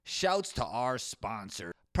shouts to our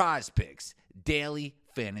sponsor, Prize Picks, daily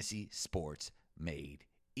fantasy sports made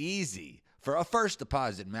easy. For a first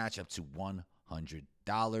deposit match up to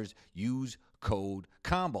 $100, use code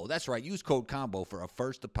COMBO. That's right, use code COMBO for a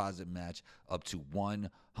first deposit match up to $100.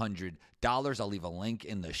 I'll leave a link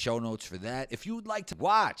in the show notes for that. If you would like to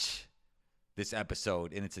watch this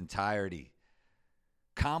episode in its entirety,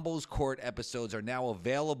 Combo's Court episodes are now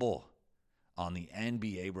available on the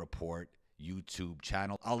NBA Report YouTube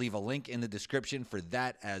channel. I'll leave a link in the description for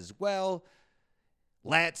that as well.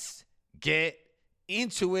 Let's get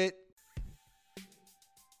into it.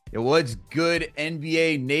 Yo, what's good,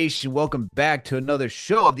 NBA Nation? Welcome back to another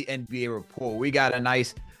show of the NBA Report. We got a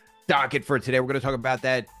nice docket for today. We're going to talk about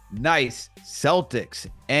that nice Celtics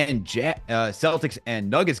and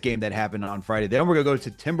Nuggets game that happened on Friday. Then we're going to go to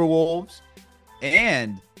Timberwolves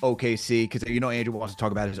and OKC, because you know Andrew wants to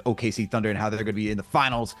talk about his OKC Thunder and how they're going to be in the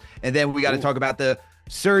finals. And then we got to talk about the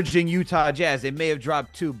surging Utah Jazz. They may have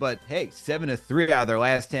dropped 2, but hey, 7-3 out of their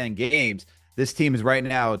last 10 games. This team is right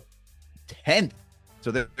now 10th. So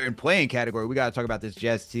they're in playing category. We got to talk about this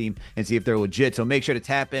Jazz team and see if they're legit. So make sure to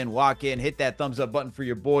tap in, walk in, hit that thumbs up button for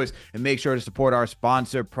your boys, and make sure to support our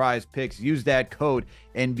sponsor, Prize Picks. Use that code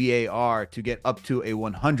NBAR to get up to a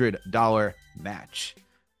 $100 match.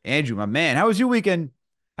 Andrew, my man, how was your weekend?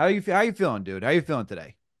 How you feeling, dude? How you feeling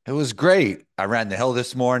today? It was great. I ran the hill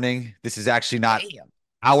this morning. This is actually not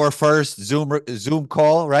our first Zoom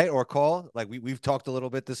call, right? Or call. Like we've talked a little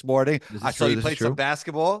bit this morning. I saw you play some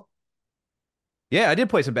basketball. Yeah, I did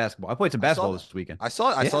play some basketball. I played some basketball this weekend. I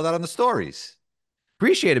saw that on the stories.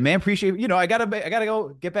 Appreciate it, man. Appreciate it. You know, I gotta go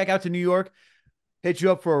get back out to New York. Hit you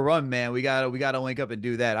up for a run, man. We gotta link up and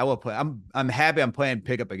do that. I will play. I'm happy I'm playing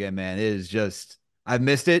pickup again, man. It is just I've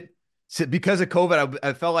missed it. Because of COVID,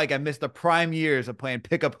 I felt like I missed the prime years of playing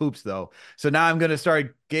pickup hoops, though. So now I'm going to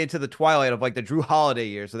start getting to the twilight of like the Drew Holiday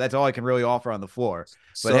years. So that's all I can really offer on the floor.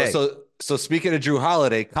 But so speaking of Drew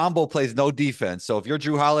Holiday, Combo plays no defense. So if you're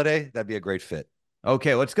Drew Holiday, that'd be a great fit.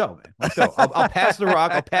 Okay, let's go, man. Let's go. I'll pass the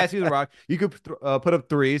rock. I'll pass you the rock. You could put up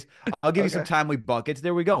threes. I'll give you some timely buckets.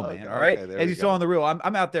 There we go, man. All right. As you saw on the reel,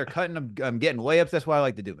 I'm out there cutting. I'm getting layups. That's what I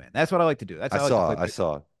like to do, man. That's what I like to do. That's how I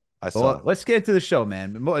saw. Well, let's get into the show,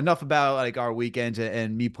 man. Enough about like our weekends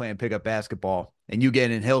and me playing pickup basketball and you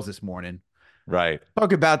getting in hills this morning. Right.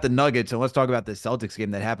 Talk about the Nuggets and let's talk about the Celtics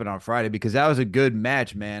game that happened on Friday because that was a good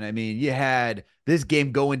match, man. I mean, you had this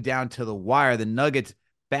game going down to the wire. The Nuggets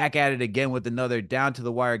back at it again with another down to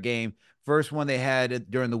the wire game. First one they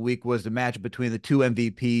had during the week was the match between the 2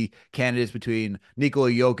 MVP candidates between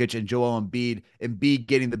Nikola Jokic and Joel Embiid. Embiid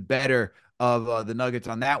getting the better of the Nuggets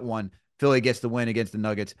on that one. Philly gets the win against the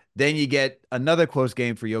Nuggets. Then you get another close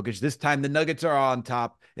game for Jokic. This time the Nuggets are on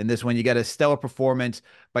top. In this one, you got a stellar performance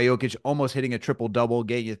by Jokic, almost hitting a triple-double,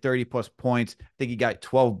 getting you 30-plus points. I think he got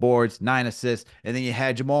 12 boards, 9 assists. And then you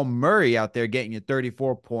had Jamal Murray out there getting you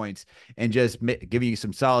 34 points and just giving you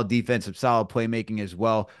some solid defense, some solid playmaking as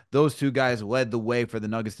well. Those two guys led the way for the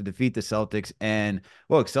Nuggets to defeat the Celtics. And,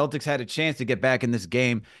 look, Celtics had a chance to get back in this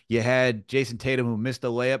game. You had Jason Tatum who missed a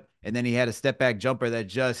layup, and then he had a step-back jumper that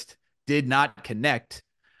just did not connect.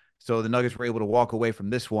 So the Nuggets were able to walk away from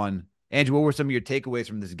this one. Andrew, what were some of your takeaways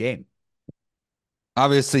from this game?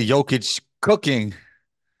 Obviously, Jokic cooking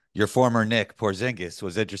your former Nick Porzingis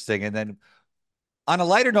was interesting. And then on a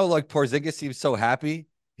lighter note, like Porzingis seems so happy.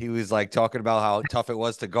 He was like talking about how tough it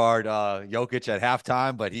was to guard Jokic at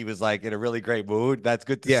halftime, but he was like in a really great mood. That's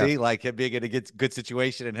good to see, like him being in a good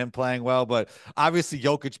situation and him playing well. But obviously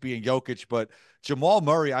Jokic being Jokic, but Jamal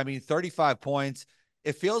Murray, I mean, 35 points.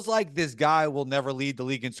 It feels like this guy will never lead the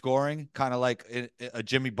league in scoring, kind of like a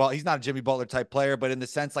Jimmy Butler. He's not a Jimmy Butler type player, but in the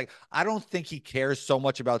sense, like, I don't think he cares so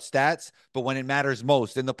much about stats, but when it matters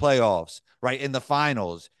most in the playoffs, right, in the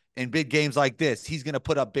finals, in big games like this, he's going to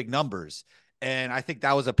put up big numbers. And I think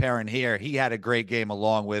that was apparent here. He had a great game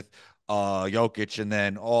along with Jokic and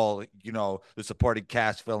then all, the supporting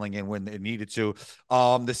cast filling in when it needed to.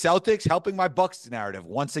 The Celtics helping my Bucks narrative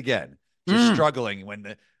once again, just struggling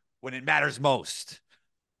when it matters most.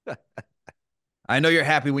 I know you're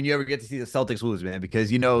happy when you ever get to see the Celtics lose, man,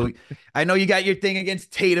 because, I know you got your thing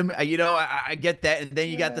against Tatum. I get that. And then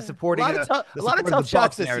you got the supporting. A lot of tough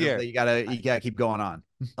shots this year. That you gotta keep going on.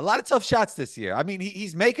 A lot of tough shots this year. I mean,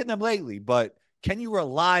 he's making them lately, but can you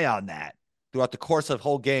rely on that throughout the course of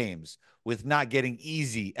whole games with not getting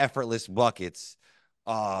easy, effortless buckets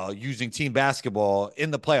using team basketball in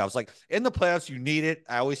the playoffs? Like in the playoffs, you need it.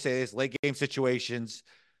 I always say this, late game situations.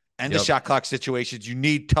 And the shot clock situations, you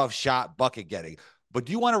need tough shot bucket getting. But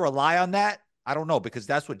do you want to rely on that? I don't know, because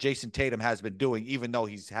that's what Jason Tatum has been doing, even though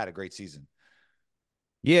he's had a great season.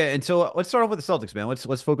 Yeah, and so let's start off with the Celtics, man.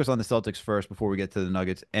 Let's focus on the Celtics first before we get to the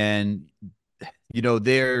Nuggets. And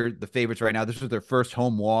they're the favorites right now. This was their first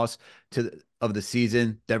home loss of the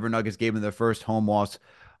season. Denver Nuggets gave them their first home loss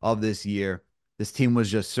of this year. This team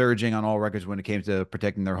was just surging on all records when it came to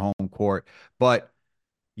protecting their home court. But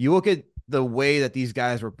you look at the way that these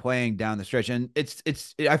guys were playing down the stretch, and it's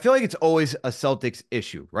I feel like it's always a Celtics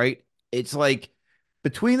issue, right? It's like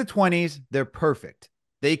between the 20s, they're perfect.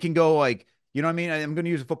 They can go like, you know what I mean? I'm going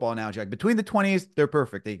to use a football analogy. Like between the 20s, they're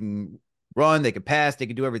perfect. They can run, they can pass, they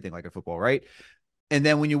can do everything like a football, right? And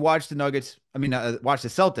then when you watch the Nuggets, watch the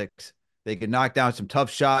Celtics, they can knock down some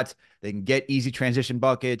tough shots. They can get easy transition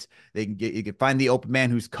buckets. You can find the open man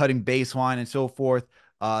who's cutting baseline and so forth.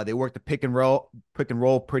 They work the pick and roll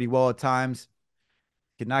pretty well at times.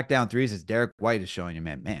 Can knock down threes, as Derek White is showing you,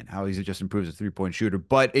 man, how he just improves a 3-point shooter.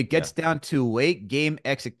 But it Yeah. gets down to late game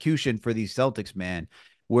execution for these Celtics, man,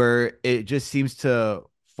 where it just seems to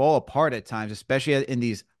fall apart at times, especially in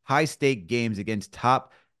these high stake games against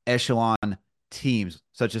top echelon teams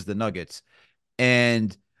such as the Nuggets.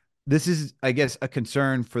 And this is, I guess, a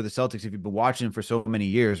concern for the Celtics if you've been watching them for so many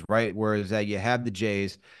years, right? Whereas that you have the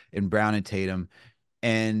Jays and Brown and Tatum,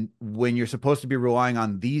 and when you're supposed to be relying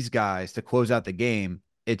on these guys to close out the game,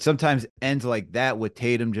 it sometimes ends like that with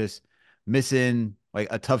Tatum just missing like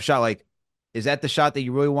a tough shot. Like, is that the shot that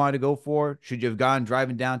you really wanted to go for? Should you have gone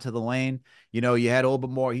driving down to the lane? You had a little bit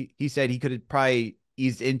more. He said he could have probably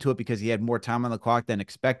eased into it because he had more time on the clock than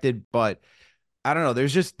expected. But I don't know.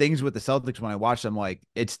 There's just things with the Celtics when I watch them. Like,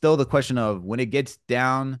 it's still the question of when it gets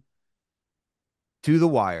down to the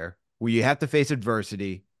wire where you have to face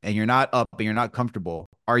adversity and you're not up and you're not comfortable,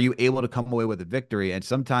 are you able to come away with a victory? And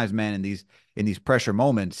sometimes, man, in these pressure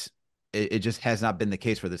moments, it just has not been the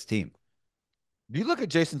case for this team. Do you look at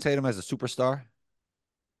Jason Tatum as a superstar?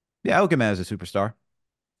 Yeah, I look at him as a superstar.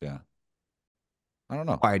 Yeah. I don't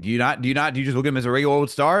know. Why do you not? Do you not? Do you just look at him as a regular old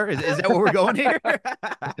star? Is that where we're going here?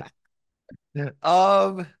 Yeah.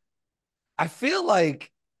 I feel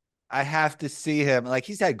like I have to see him. Like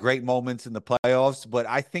he's had great moments in the playoffs, but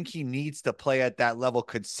I think he needs to play at that level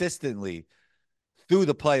consistently through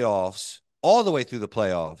the playoffs, all the way through the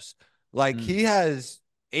playoffs. Like Mm, he has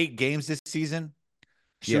 8 games this season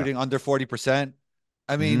yeah. shooting under 40%.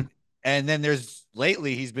 I Hmm. mean, and then there's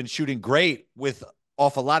lately he's been shooting great with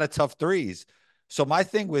off a lot of tough threes. So my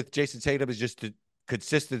thing with Jason Tatum is just the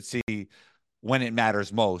consistency when it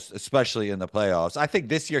matters most, especially in the playoffs. I think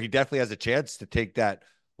this year he definitely has a chance to take that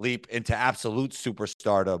leap into absolute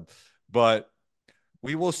superstardom, but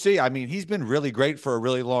we will see. I mean, he's been really great for a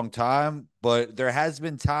really long time, but there has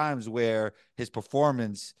been times where his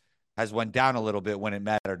performance has went down a little bit when it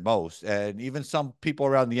mattered most. And even some people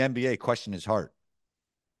around the NBA question his heart.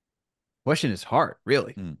 Question is hard,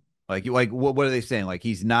 really. Hmm. Like what are they saying? Like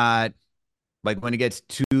he's not like when it gets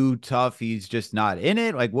too tough, he's just not in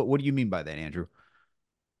it. Like what do you mean by that, Andrew?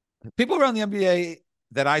 People around the NBA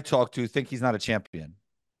that I talk to think he's not a champion.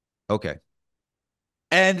 Okay.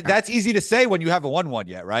 And that's easy to say when you haven't won one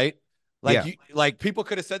yet, right? Yeah. Like people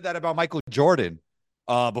could have said that about Michael Jordan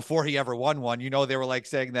before he ever won one. They were like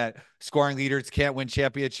saying that scoring leaders can't win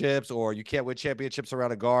championships or you can't win championships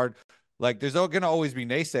around a guard. Like there's going to always be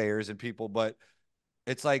naysayers and people, but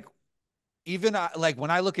it's like even like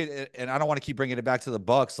when I look at it, and I don't want to keep bringing it back to the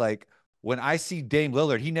Bucks, like when I see Dame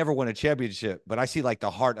Lillard, he never won a championship, but I see like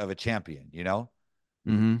the heart of a champion.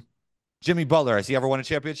 Mm-hmm. Jimmy Butler, has he ever won a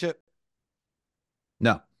championship?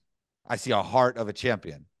 No. I see a heart of a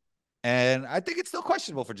champion. And I think it's still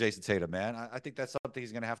questionable for Jason Tatum, man. I think that's something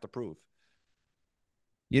he's going to have to prove.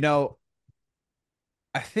 You know,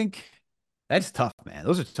 I think that's tough, man.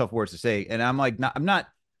 Those are tough words to say. And I'm not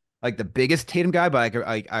like the biggest Tatum guy, but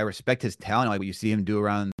I respect his talent, like what you see him do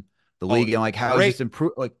around the Oh, league and like how he's great, just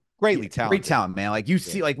improved. Like, yeah, greatly great talented. talent, man. Like you Yeah.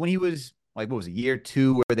 see, like when he was like what was it, year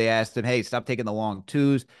two, where they asked him, "Hey, stop taking the long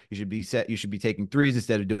twos. You should be taking threes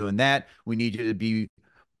instead of doing that. We need you to be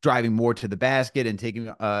driving more to the basket and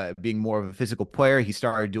being more of a physical player." He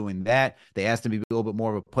started doing that. They asked him to be a little bit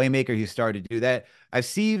more of a playmaker. He started to do that. I've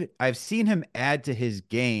seen him add to his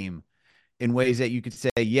game in ways that you could say,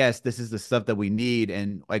 yes, this is the stuff that we need.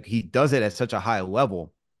 And like he does it at such a high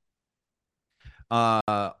level.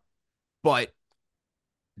 Uh, but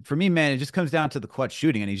for me, man, it just comes down to the clutch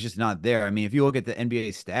shooting, and he's just not there. I mean, if you look at the NBA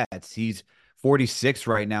stats, he's 46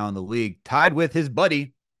 right now in the league, tied with his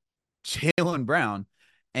buddy, Jalen Brown.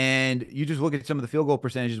 And you just look at some of the field goal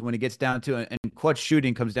percentages when it gets down to, and clutch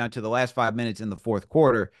shooting comes down to the last 5 minutes in the fourth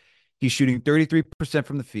quarter. He's shooting 33%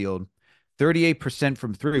 from the field, 38%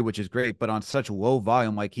 from three, which is great, but on such low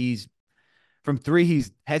volume. Like he's from three,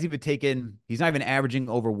 he's not even averaging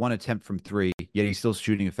over one attempt from three, yet he's still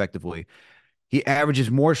shooting effectively. he averages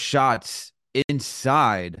more shots the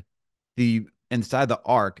inside the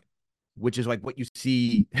arc, which is like what you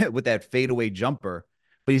see with that fadeaway jumper.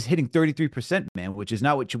 But he's hitting 33%, man, which is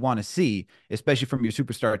not what you want to see, especially from your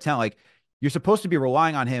superstar talent. Like you're supposed to be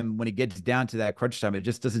relying on him when he gets down to that crunch time. It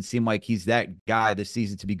just doesn't seem like he's that guy this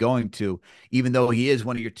season to be going to, even though he is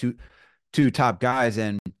one of your two top guys.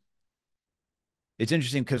 And it's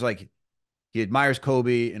interesting because like he admires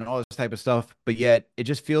Kobe and all this type of stuff, but yet it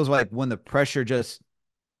just feels like when the pressure just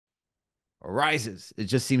arises, it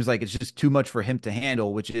just seems like it's just too much for him to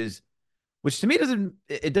handle, which to me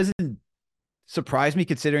doesn't surprise me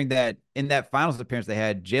considering that in that finals appearance they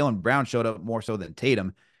had, Jaylen Brown showed up more so than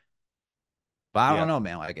Tatum. But I don't Yeah. know,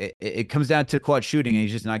 man. Like it comes down to clutch shooting, and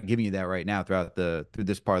he's just not giving you that right now through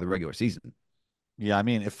this part of the regular season. Yeah, I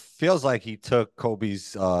mean, it feels like he took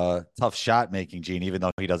Kobe's tough shot making gene, even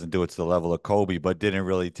though he doesn't do it to the level of Kobe, but didn't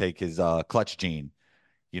really take his clutch gene,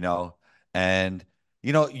 you know. And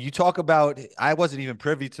you talk about I wasn't even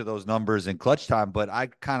privy to those numbers in clutch time, but I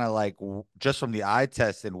kind of like just from the eye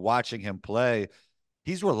test and watching him play,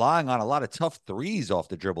 he's relying on a lot of tough threes off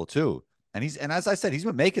the dribble too. And as I said, he's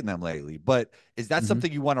been making them lately. But is that Mm-hmm.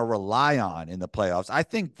 something you want to rely on in the playoffs? I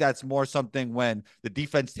think that's more something when the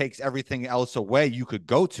defense takes everything else away you could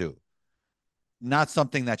go to, not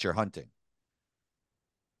something that you're hunting.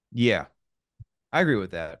 Yeah, I agree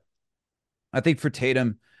with that. I think for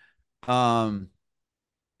Tatum, um,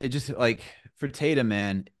 it just like for Tatum,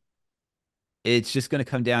 man, it's just going to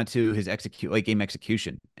come down to his game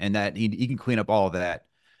execution, and that he can clean up all of that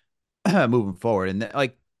moving forward. And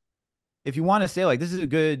like if you want to say like this is a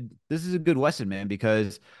good lesson, man,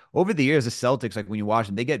 because over the years the Celtics, like when you watch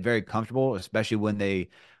them, they get very comfortable, especially when they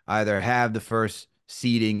either have the first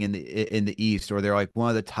seeding in the East or they're like one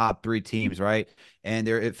of the top three teams, right? And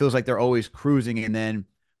it feels like they're always cruising, and then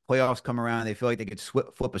playoffs come around, they feel like they could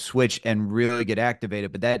flip a switch and really get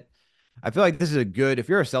activated. But that I feel like this is a good if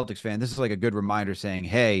you're a Celtics fan, this is like a good reminder saying,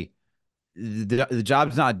 hey, the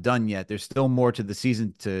job's not done yet. There's still more to the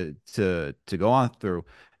season to go on through.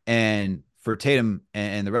 And for Tatum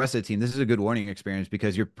and the rest of the team, this is a good learning experience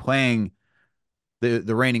because you're playing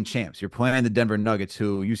the reigning champs. You're playing the Denver Nuggets,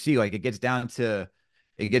 who you see like it gets down to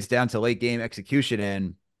late game execution,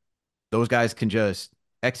 and those guys can just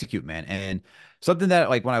execute, man. And something that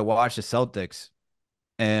like when I watched the Celtics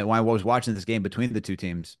and when I was watching this game between the two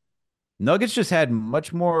teams, Nuggets just had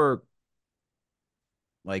much more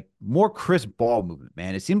crisp ball movement,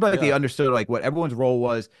 man. It seemed like they Yeah. understood like what everyone's role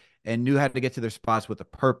was and knew how to get to their spots with a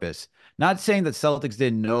purpose. Not saying that Celtics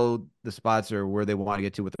didn't know the spots or where they want to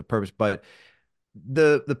get to with a purpose, but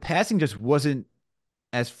the passing just wasn't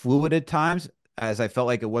as fluid at times as I felt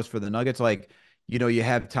like it was for the Nuggets. Like, you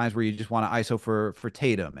have times where you just want to ISO for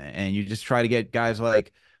Tatum and you just try to get guys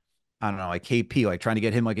like I don't know, like KP, like trying to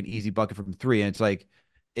get him like an easy bucket from three. And it's like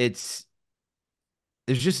it's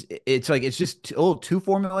it's just a little too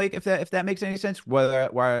formulaic if that makes any sense.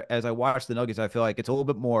 Where as I watch the Nuggets, I feel like it's a little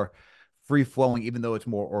bit more free flowing, even though it's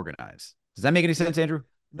more organized. Does that make any sense, Andrew?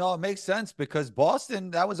 No, it makes sense because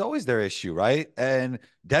Boston, that was always their issue, right? And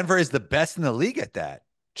Denver is the best in the league at that.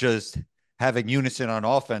 Just having unison on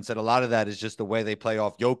offense. And a lot of that is just the way they play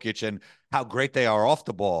off Jokic and how great they are off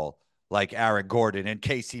the ball, like Aaron Gordon and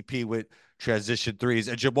KCP with transition threes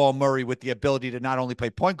and Jamal Murray with the ability to not only play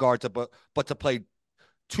point guard, but to play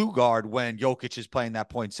two guard when Jokic is playing that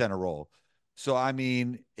point center role. So, I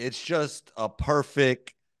mean, it's just a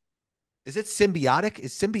perfect. Is it symbiotic?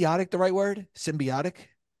 Is symbiotic the right word? Symbiotic?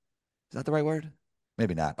 Is that the right word?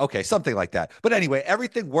 Maybe not. Okay, something like that. But anyway,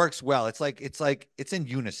 everything works well. It's like it's in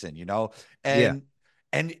unison, you know? Yeah.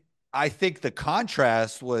 And I think the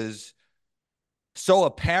contrast was so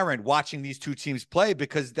apparent watching these two teams play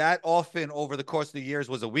because that often over the course of the years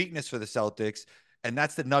was a weakness for the Celtics. And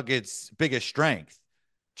that's the Nuggets' biggest strength.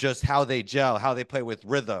 Just how they gel, how they play with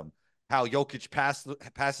rhythm, how Jokic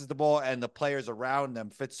passes the ball and the players around him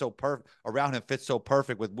fit so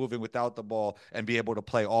perfect with moving without the ball and be able to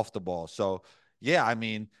play off the ball. So yeah, I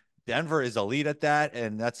mean, Denver is elite at that,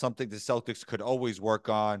 and that's something the Celtics could always work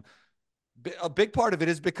on. A big part of it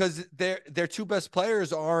is because their two best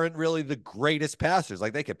players aren't really the greatest passers.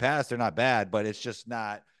 Like they could pass, they're not bad, but it's just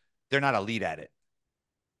not they're not elite at it.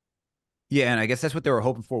 Yeah, and I guess that's what they were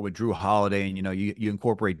hoping for with Drew Holiday, and you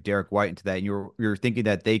incorporate Derek White into that, and you're thinking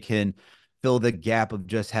that they can fill the gap of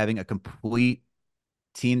just having a complete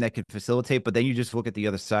team that can facilitate. But then you just look at the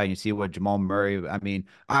other side and you see what Jamal Murray. I mean,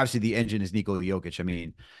 obviously the engine is Nikola Jokic. I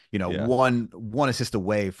mean, Yeah. one assist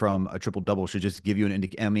away from a triple double should just give you an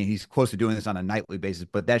indication. I mean, he's close to doing this on a nightly basis,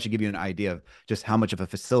 but that should give you an idea of just how much of a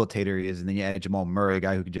facilitator he is. And then you add Jamal Murray, a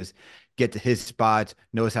guy who can just get to his spots,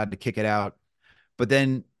 knows how to kick it out. But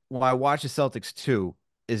then when I watch the Celtics too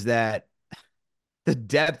is that the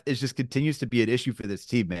depth is just continues to be an issue for this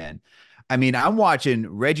team, man. I mean, I'm watching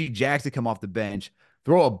Reggie Jackson come off the bench,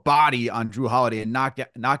 throw a body on Drew Holiday and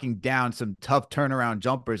knocking down some tough turnaround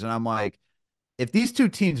jumpers. And I'm like, if these two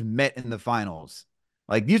teams met in the finals,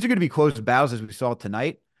 like these are going to be close battles as we saw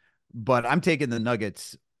tonight. But I'm taking the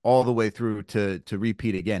Nuggets all the way through to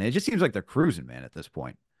repeat again. It just seems like they're cruising, man, at this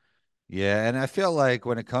point. Yeah, and I feel like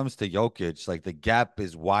when it comes to Jokic, like the gap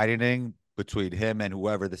is widening between him and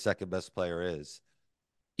whoever the second best player is.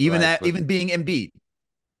 Even Like, that, even being Embiid,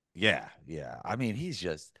 yeah, yeah. I mean, he's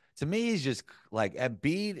just to me, he's just like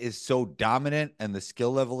Embiid is so dominant, and the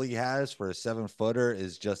skill level he has for a 7 footer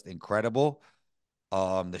is just incredible.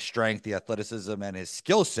 The strength, the athleticism, and his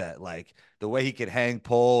skill set, like the way he can hang,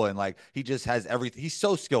 pull, and like he just has everything. He's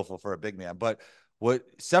so skillful for a big man. But what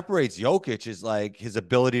separates Jokic is like his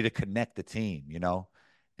ability to connect the team, you know?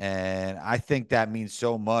 And I think that means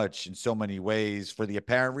so much in so many ways for the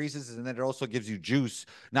apparent reasons. And then it also gives you juice,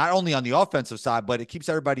 not only on the offensive side, but it keeps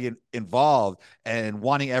everybody involved and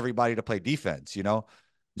wanting everybody to play defense, you know?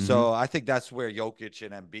 mm-hmm, So I think that's where Jokic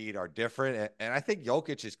and Embiid are different. And I think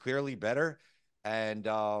Jokic is clearly better. And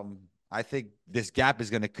I think this gap is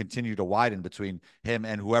going to continue to widen between him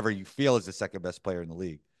and whoever you feel is the second best player in the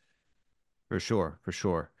league. for sure, for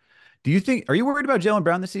sure. Do you think? Are you worried about Jalen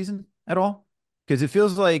Brown this season at all? Because it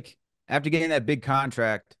feels like after getting that big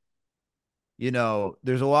contract,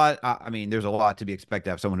 there's a lot. I mean, there's a lot to be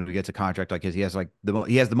expected of someone who gets a contract like his. He has like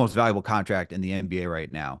he has the most valuable contract in the NBA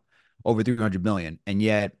right now, over 300 million, and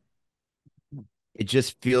yet it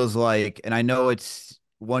just feels like. And I know it's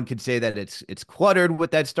one could say that it's cluttered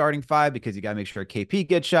with that starting five because you got to make sure KP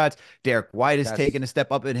gets shots. Derek White is That's taking a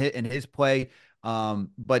step up in his play,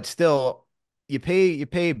 but still, you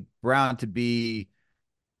pay Brown to be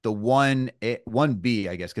the one B,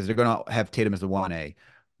 I guess, because they're gonna have Tatum as the 1A.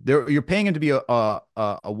 You're paying him to be a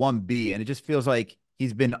 1B, and it just feels like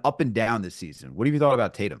he's been up and down this season. What have you thought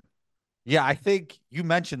about Tatum? Yeah, I think you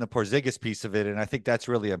mentioned the Porzingis piece of it, and I think that's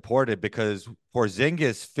really important because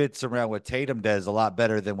Porzingis fits around what Tatum does a lot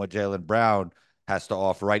better than what Jalen Brown has to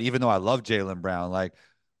offer, right? Even though I love Jalen Brown, like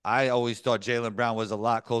I always thought Jalen Brown was a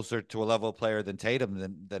lot closer to a level player than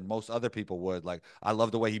Tatum than most other people would. Like I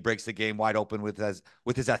love the way he breaks the game wide open with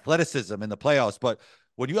his athleticism in the playoffs. But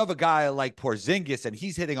when you have a guy like Porzingis and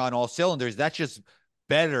he's hitting on all cylinders, that's just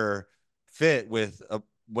better fit with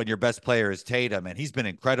when your best player is Tatum, and he's been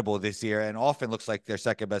incredible this year and often looks like their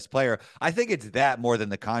second best player. I think it's that more than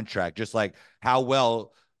the contract, just like how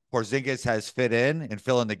well Porzingis has fit in and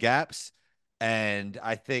fill in the gaps. And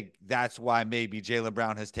I think that's why maybe Jalen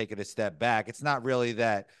Brown has taken a step back. It's not really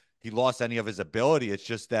that he lost any of his ability. It's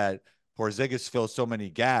just that Porzingis fills so many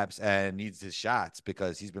gaps and needs his shots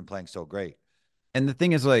because he's been playing so great. And the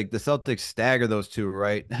thing is, like the Celtics stagger those two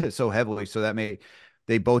right so heavily, so that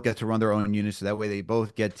they both get to run their own units, so that way they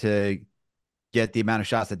both get to get the amount of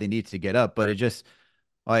shots that they need to get up. But it just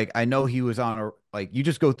like I know he was on a like you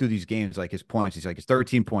just go through these games like his points. He's like it's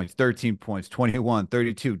 13 points, 21,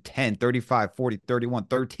 32, 10, 35, 40, 31,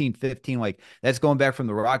 13, 15. Like that's going back from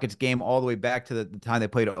the Rockets game all the way back to the time they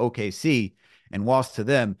played at OKC and lost to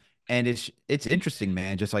them. And it's interesting,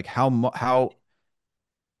 man, just like how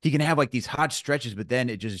he can have like these hot stretches, but then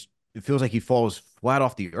it feels like he falls flat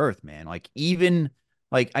off the earth, man. Like even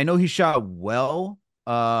like I know he shot well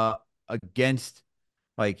against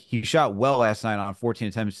like he shot well last night on 14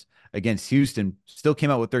 attempts against Houston, still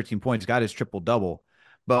came out with 13 points, got his triple double.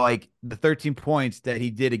 But like the 13 points that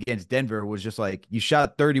he did against Denver was just like you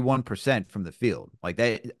shot 31% from the field. Like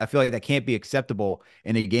that, I feel like that can't be acceptable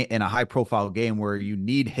in a game in a high profile game where you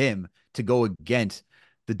need him to go against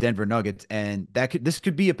the Denver Nuggets. And this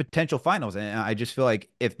could be a potential finals. And I just feel like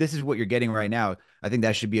if this is what you're getting right now, I think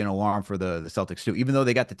that should be an alarm for the Celtics too. Even though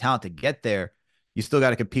they got the talent to get there, you still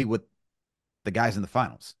got to compete with the guys in the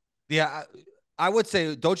finals. Yeah, I would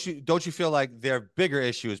say don't you feel like their bigger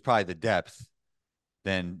issue is probably the depth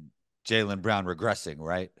than Jalen Brown regressing,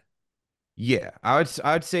 right? Yeah, I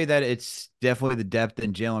would say that it's definitely the depth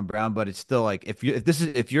in Jalen Brown, but it's still like if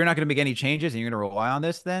you're not going to make any changes and you're going to rely on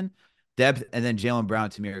this, then depth and then Jalen Brown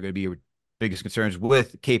to me are going to be your biggest concerns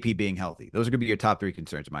with KP being healthy. Those are going to be your top three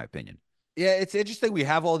concerns, in my opinion. Yeah, it's interesting. We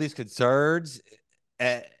have all these concerns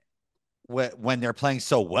uh, when they're playing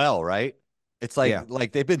so well, right? It's Yeah,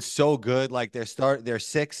 like they've been so good. Like their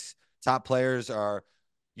six top players are,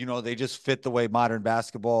 they just fit the way modern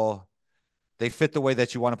basketball. They fit the way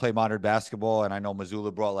that you want to play modern basketball. And I know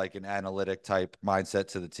Missoula brought like an analytic type mindset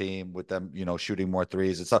to the team with them, shooting more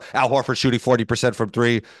threes. And so Al Horford shooting 40% from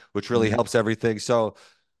three, which really hmm helps everything. So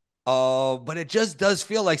But it just does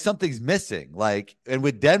feel like something's missing. Like, and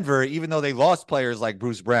with Denver, even though they lost players like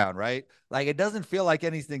Bruce Brown, right? Like, it doesn't feel like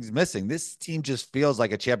anything's missing. This team just feels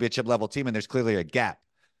like a championship level team, and there's clearly a gap.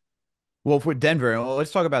 Well, for Denver, well,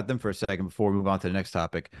 let's talk about them for a second before we move on to the next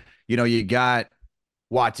topic. You got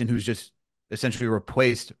Watson, who's just essentially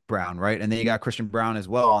replaced Brown, right? And then you got Christian Brown as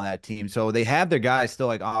well on that team. So they have their guys still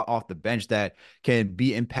like off the bench that can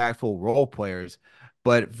be impactful role players.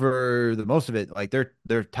 But for the most of it, like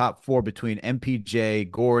they're top four between MPJ,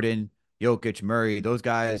 Gordon, Jokic, Murray. Those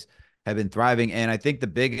guys have been thriving. And I think the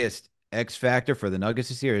biggest X factor for the Nuggets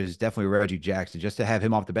this year is definitely Reggie Jackson, just to have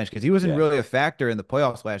him off the bench because he wasn't Yeah. really a factor in the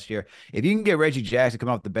playoffs last year. If you can get Reggie Jackson come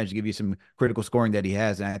off the bench and give you some critical scoring that he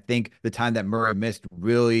has, and I think the time that Murray missed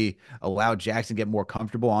really allowed Jackson to get more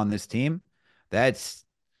comfortable on this team. That's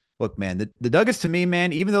Look, man, the Nuggets to me,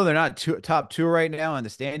 man, even though they're not top two right now in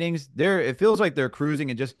the standings, it feels like they're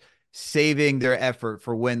cruising and just saving their effort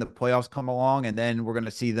for when the playoffs come along, and then we're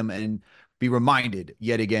gonna see them and be reminded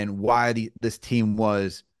yet again why this team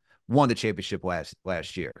won the championship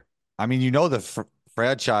last year. I mean, the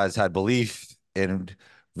franchise had belief in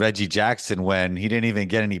Reggie Jackson when he didn't even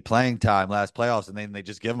get any playing time last playoffs, and then they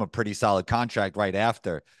just give him a pretty solid contract right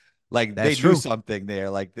after. Like they That's knew true. something there.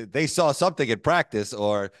 Like they saw something in practice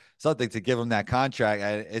or something to give him that contract,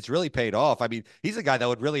 and it's really paid off. I mean, he's a guy that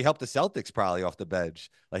would really help the Celtics probably off the bench.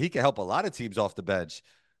 Like he can help a lot of teams off the bench.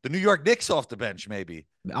 The New York Knicks off the bench, maybe.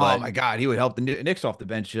 Oh But my God, he would help the Knicks off the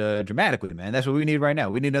bench dramatically, man. That's what we need right now.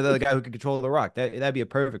 We need another guy who can control the rock. That'd be a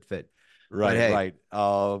perfect fit. But right, hey,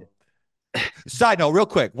 right. Side note, real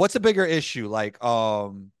quick, what's a bigger issue? Like, uh,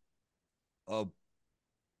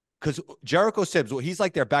 because Jericho Sims, well, he's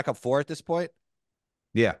like their backup four at this point.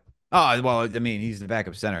 yeah. Oh well, I mean, he's the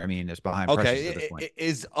backup center. I mean, it's behind Precious at this Okay, point.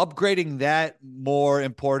 is upgrading that more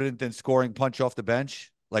important than scoring punch off the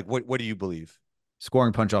bench? Like, what do you believe?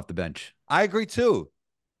 Scoring punch off the bench. I agree too.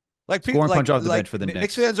 Like, Scoring punch off the bench like for the Knicks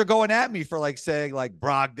Knicks. fans are going at me for like saying like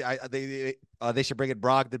they should bring in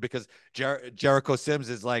Brogdon because Jericho Sims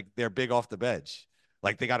is like they're big off the bench.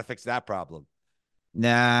 Like they got to fix that problem.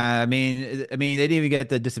 Nah, I mean, they didn't even get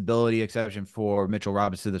the disability exception for Mitchell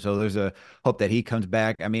Robinson, so there's a hope that he comes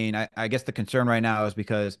back. I mean, I guess the concern right now is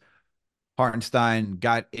because Hartenstein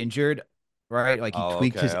got injured, right? Like he Oh,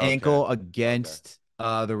 tweaked okay, his okay, ankle okay. against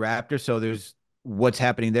the Raptors. So there's what's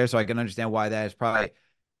happening there. So I can understand why that is probably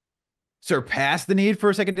surpassed the need for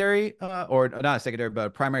a secondary or not a secondary, but a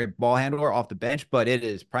primary ball handler off the bench. But it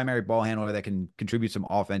is primary ball handler that can contribute some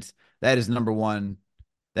offense. That is number one.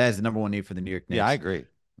 That is the number one need for the New York Yeah, I Knicks. agree.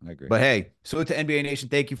 I agree. But hey, salute to NBA Nation.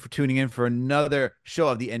 Thank you for tuning in for another show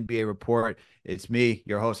of the NBA Report. It's me,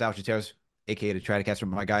 your host, Al Shateros, aka the Tradecast, from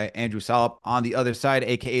my guy, Andrew Salop, on the other side,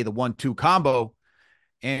 aka the 1-2 combo.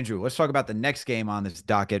 Andrew, let's talk about the next game on this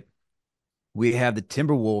docket. We have the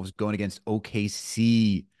Timberwolves going against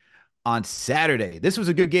OKC on Saturday. This was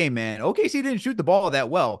a good game, man. OKC didn't shoot the ball that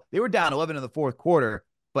well. They were down 11 in the fourth quarter,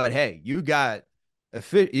 but hey, you got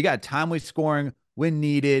timely scoring when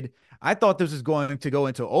needed. I thought this was going to go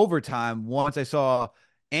into overtime once I saw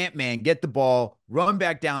Ant-Man get the ball, run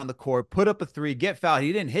back down the court, put up a three, get fouled.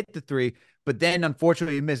 He didn't hit the three, but then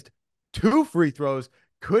unfortunately he missed two free throws.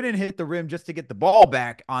 Couldn't hit the rim just to get the ball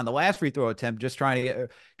back on the last free throw attempt, just trying to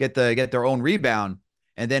get their own rebound.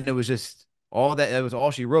 And then it was just that was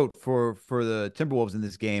all she wrote for the Timberwolves in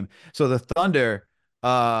this game. So the Thunder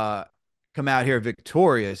uh come out here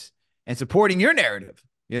victorious and supporting your narrative.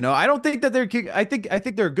 I don't think that they're. I think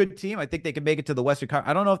they're a good team. I think they can make it to the Western.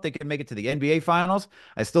 I don't know if they can make it to the NBA Finals.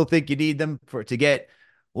 I still think you need them to get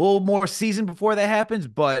a little more season before that happens.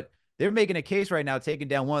 But they're making a case right now, taking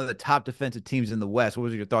down one of the top defensive teams in the West. What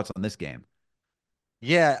was your thoughts on this game?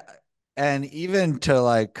 Yeah, and even to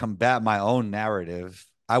like combat my own narrative,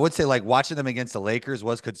 I would say like watching them against the Lakers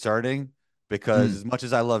was concerning because Mm, as much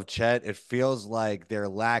as I love Chet, it feels like they're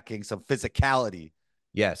lacking some physicality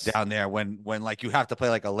yes. down there when like you have to play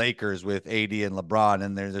like a Lakers with AD and LeBron,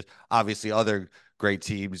 and there's obviously other great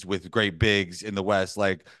teams with great bigs in the West,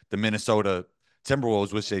 like the Minnesota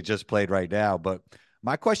Timberwolves, which they just played right now. But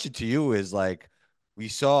my question to you is like, we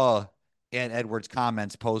saw Ant Edwards'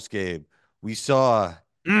 comments post game. We saw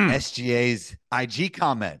Mm. SGA's IG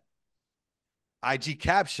comment, IG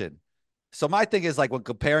caption. So my thing is like when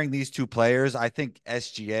comparing these two players, I think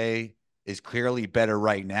SGA is clearly better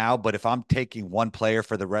right now. But if I'm taking one player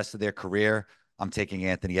for the rest of their career, I'm taking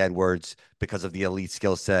Anthony Edwards because of the elite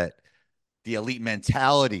skill set, the elite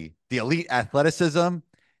mentality, the elite athleticism,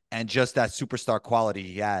 and just that superstar quality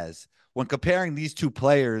he has. When comparing these two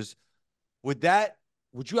players, would that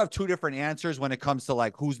would you have two different answers when it comes to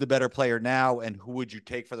like who's the better player now and who would you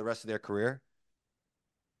take for the rest of their career?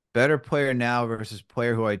 Better player now versus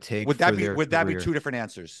player who I take Would that for be their would that be two career. different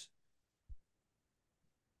answers?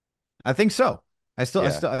 I think so.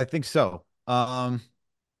 Yeah. I think so.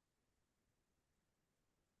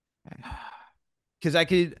 Because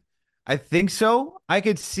I think so. I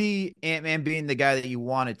could see Ant-Man being the guy that you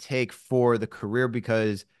want to take for the career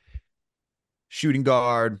because shooting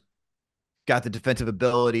guard, got the defensive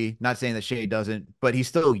ability. Not saying that Shea doesn't, but he's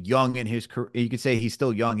still young in his career. You could say he's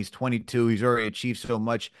still young. He's 22. He's already achieved so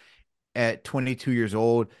much at 22 years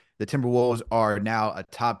old. The Timberwolves are now a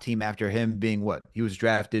top team after him being what? He was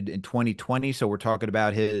drafted in 2020. So we're talking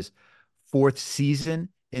about his fourth season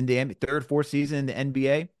in the third, fourth season in the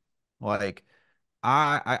NBA. Like,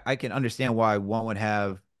 I can understand why one would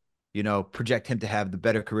have, project him to have the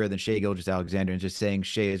better career than Shea Gilgeous-Alexander and just saying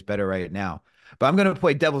Shea is better right now. But I'm going to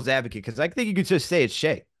play devil's advocate because I think you could just say it's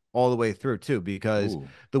Shea all the way through too because Ooh.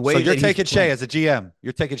 the So way you're that he's taking Shea playing. as a GM.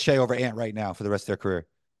 You're taking Shea over Ant right now for the rest of their career.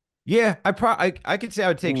 Yeah, I could say I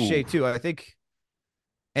would take Ooh. Shea too. I think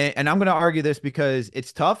and I'm going to argue this because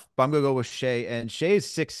it's tough, but I'm going to go with Shea. And Shea is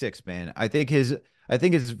 6'6", man. I think his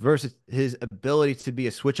versus his ability to be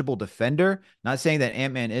a switchable defender. Not saying that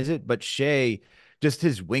Ant Man isn't, but Shea, just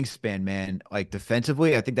his wingspan, man. Like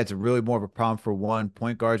defensively, I think that's a really more of a problem for one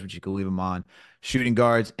point guards, which you could leave him on shooting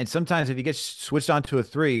guards. And sometimes if he gets switched on to a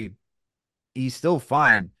three, he's still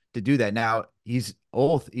fine to do that. Now he's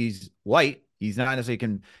old, he's white. He's not necessarily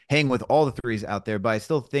can hang with all the threes out there, but I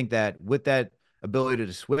still think that with that ability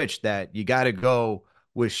to switch, that you got to go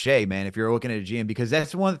with Shea, man. If you're looking at a GM, because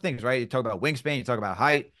that's one of the things, right? You talk about wingspan, you talk about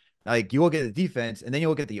height. Like you look at the defense, and then you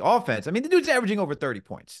look at the offense. I mean, the dude's averaging over 30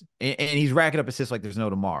 points, and he's racking up assists like there's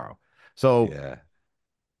no tomorrow. So Yeah.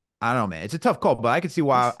 I don't know, man. It's a tough call, but I could see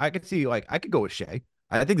why. This I could see like I could go with Shea.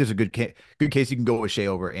 I think there's a good case you can go with Shea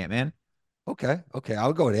over Ant Man. Okay. Okay.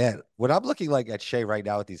 I'll go with Ant. What I'm looking like at Shea right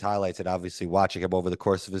now with these highlights and obviously watching him over the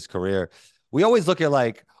course of his career, we always look at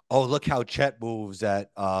like, oh, look how Chet moves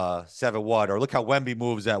at 7'1", or look how Wemby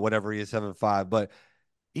moves at whatever he is 7'5". But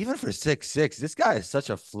even for 6'6", this guy is such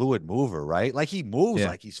a fluid mover, right? Like he moves Yeah.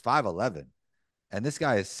 like he's 5'11". And this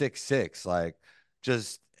guy is 6'6". Like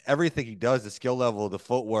just everything he does, the skill level, the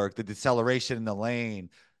footwork, the deceleration in the lane,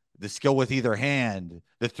 the skill with either hand,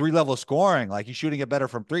 the three-level scoring. Like he's shooting it better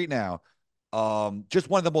from three now. Just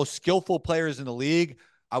one of the most skillful players in the league.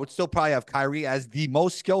 I would still probably have Kyrie as the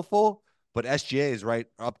most skillful, but SGA is right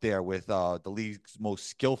up there with the league's most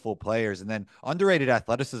skillful players. And then underrated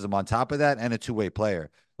athleticism on top of that, and a two-way player.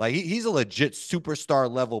 Like he's a legit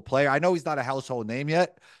superstar level player. I know he's not a household name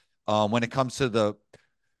yet, when it comes to the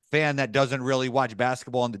fan that doesn't really watch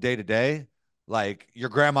basketball on the day to day. Like your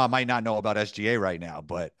grandma might not know about SGA right now,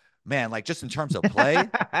 but man, like just in terms of play,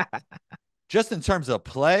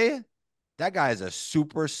 that guy is a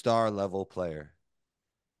superstar level player.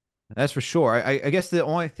 That's for sure. I guess the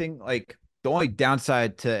only thing, like the only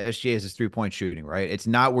downside to SGA is his 3-point shooting, right? It's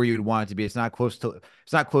not where you'd want it to be. It's not close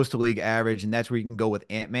to league average, and that's where you can go with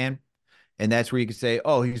Ant Man, and that's where you can say,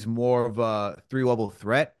 oh, he's more of a three-level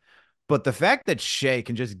threat. But the fact that Shea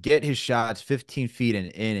can just get his shots 15 feet and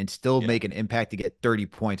in and still Yeah. make an impact to get 30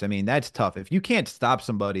 points, I mean, that's tough. If you can't stop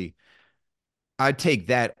somebody, I'd take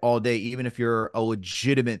that all day, even if you're a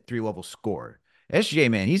legitimate three-level scorer. SGA,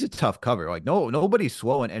 man, he's a tough cover. Like, nobody's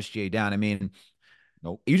slowing SGA down. I mean,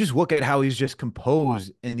 Nope. you just look at how he's just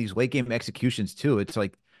composed in these late game executions too. It's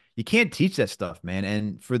like you can't teach that stuff, man.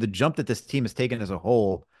 And for the jump that this team has taken as a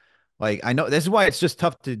whole, like I know this is why it's just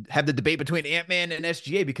tough to have the debate between Ant-Man and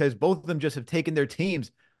SGA because both of them just have taken their teams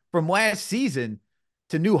from last season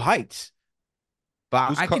to new heights. But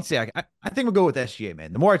Who's I can say I think we'll go with SGA,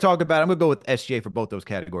 man. The more I talk about it, I'm gonna go with SGA for both those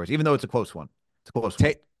categories, even though it's a close one. It's a close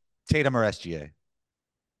one. Tatum or SGA?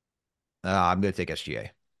 I'm gonna take SGA.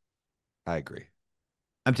 I agree.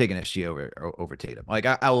 I'm taking SGA over Tatum. Like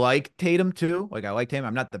I like Tatum too. Like I like Tatum.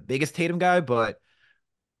 I'm not the biggest Tatum guy, but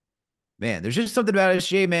man, there's just something about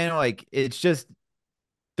SGA, man. Like it's just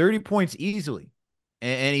 30 points easily,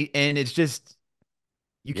 and it's just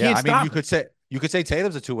you Yeah, can't I mean, stop him. you could say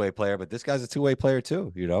Tatum's a two-way player, but this guy's a two-way player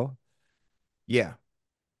too, you know? Yeah,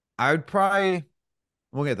 I would probably I'm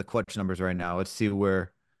looking at the clutch numbers right now. Let's see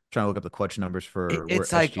where trying to look up the clutch numbers for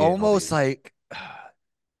It's where like SGA and all almost these. like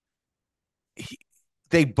he,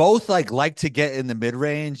 they both like to get in the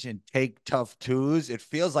mid-range and take tough twos. It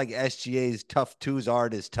feels like SGA's tough twos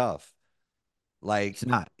aren't as tough. Like It's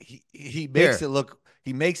not he here. makes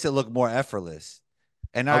it look more effortless.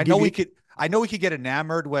 And I'll give you. I know we could get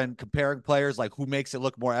enamored when comparing players, like who makes it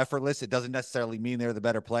look more effortless. It doesn't necessarily mean they're the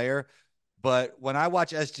better player. But when I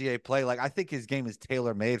watch SGA play, like I think his game is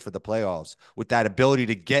tailor made for the playoffs with that ability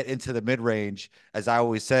to get into the mid range, as I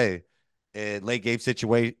always say, in late game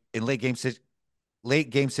late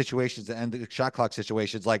game situations and the shot clock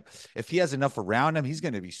situations, like if he has enough around him, he's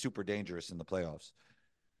going to be super dangerous in the playoffs.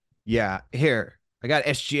 Yeah, here. I got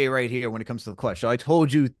SGA right here when it comes to the clutch. So I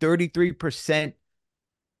told you 33%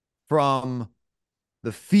 from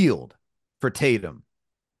the field for Tatum.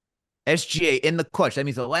 SGA in the clutch. That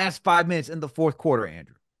means the last 5 minutes in the fourth quarter,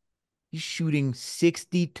 Andrew. He's shooting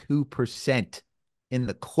 62% in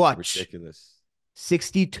the clutch. Ridiculous.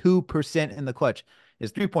 62% in the clutch.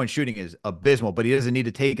 His 3-point shooting is abysmal, but he doesn't need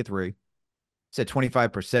to take a three. It's at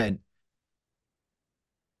 25%.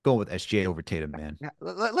 Going with SGA over Tatum, man. Yeah,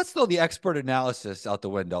 let's throw the expert analysis out the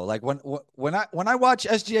window. Like when I watch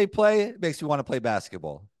SGA play, it makes me want to play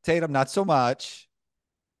basketball. Tatum, not so much.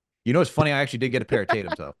 You know, it's funny. I actually did get a pair of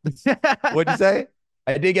Tatum's, though. What'd you say?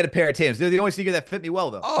 I did get a pair of Tatum's. They're the only sneaker that fit me well,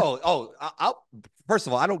 though. I'll first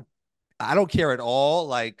of all, I don't care at all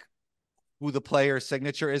like who the player's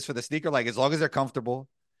signature is for the sneaker. Like as long as they're comfortable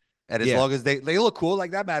and as Yeah, long as they look cool,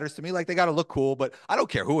 like that matters to me. Like they got to look cool, but I don't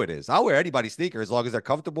care who it is. I'll wear anybody's sneaker as long as they're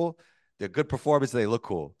comfortable, they're good performance, they look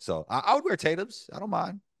cool. So I would wear Tatum's. I don't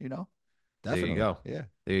mind. there you Definitely. go. Yeah.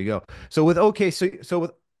 There you go. So with okay, so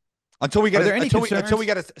with Until we get are there any until we concerns?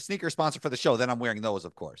 get a sneaker sponsor for the show, then I'm wearing those,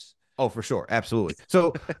 of course. Oh, for sure, absolutely.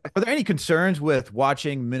 So are there any concerns with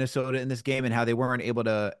watching Minnesota in this game and how they weren't able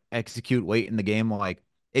to execute late in the game? Like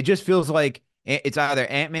it just feels like it's either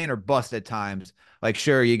Ant-Man or bust at times. Like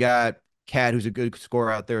sure, you got Cat who's a good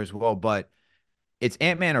scorer out there as well, but it's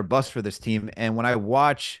Ant-Man or bust for this team. And when I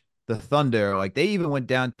watch the Thunder, like they even went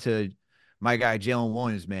down to my guy Jalen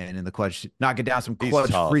Williams, man, in the clutch, knocking down some He's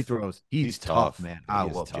clutch free tough. throws. He's He's tough, tough. man. I He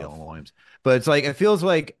is love tough. Jalen Williams, but it's like it feels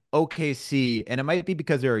like OKC, and it might be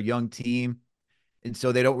because they're a young team, and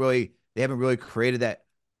so they haven't really created that.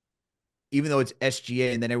 Even though it's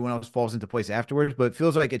SGA, and then everyone else falls into place afterwards, but it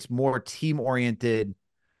feels like it's more team oriented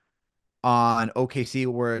on OKC,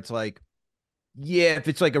 where it's like yeah, if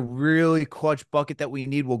it's like a really clutch bucket that we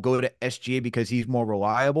need, we'll go to SGA because he's more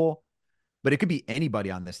reliable. But it could be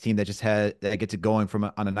anybody on this team that just had that gets it going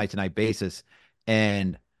on a night to night basis.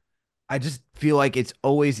 And I just feel like it's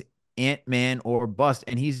always Ant Man or bust,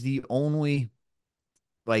 and he's the only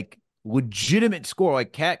like legitimate score.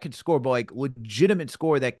 Like Cat could score, but like legitimate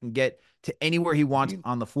score that can get to anywhere he wants You,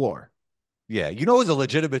 on the floor. yeah, who's a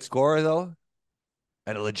legitimate scorer though,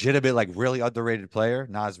 and a legitimate like really underrated player?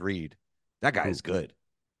 Nas Reed. That guy is Ooh, good.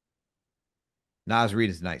 Nas Reed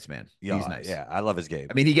is nice, man. He's Yeah, nice. yeah, I love his game.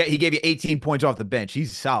 I mean, he gave you 18 points off the bench.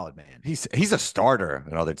 He's solid, man. He's a starter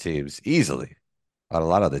on other teams easily, on a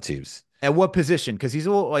lot of other teams. At what position? Because he's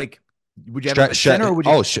a little like, would you have him at Stretch, center or would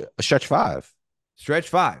you stretch five. stretch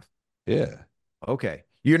five? Yeah. Okay.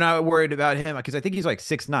 You're not worried about him because I think he's like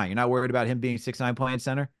 6'9". You're not worried about him being 6'9" playing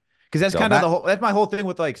center? Because that's So kind of the whole, that's my whole thing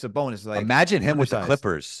with like Sabonis, like imagine him with the undersized.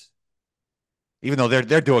 Clippers, even though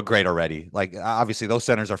they're doing great already. Like obviously those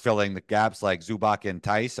centers are filling the gaps. Like Zubac and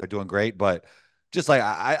Tice are doing great, but just like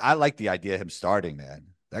I like the idea of him starting. Man,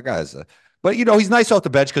 that guy's. But he's nice off the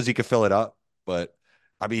bench because he can fill it up. But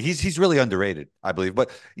I mean he's really underrated, I believe. But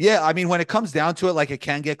yeah, I mean when it comes down to it, like it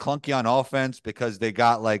can get clunky on offense because they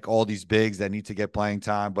got like all these bigs that need to get playing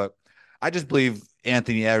time. But I just believe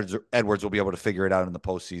Anthony Edwards will be able to figure it out in the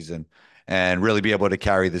postseason and really be able to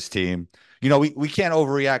carry this team. We can't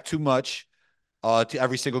overreact too much to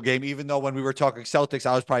every single game. Even though when we were talking Celtics,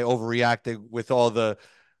 I was probably overreacting with all the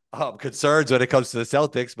concerns when it comes to the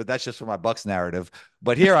Celtics, but that's just for my Bucks narrative.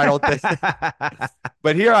 But here I don't think.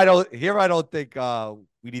 But here I don't. Here I don't think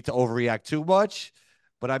we need to overreact too much.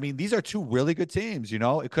 But I mean, these are two really good teams.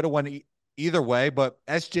 It could have won either way. But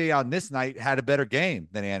SJ on this night had a better game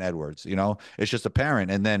than Ant Edwards. It's just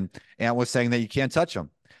apparent. And then Ant was saying that you can't touch him,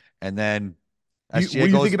 and then What SGA do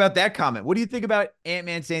you think goes. about that comment? What do you think about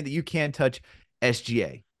Ant-Man saying that you can't touch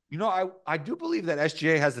SGA? I do believe that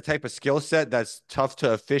SGA has the type of skill set that's tough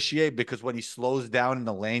to officiate because when he slows down in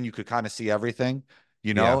the lane, you could kind of see everything.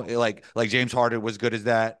 Yeah. Like James Harden was good as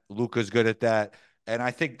that. Luka's good at that, and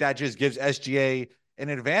I think that just gives SGA an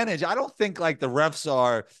advantage. I don't think like the refs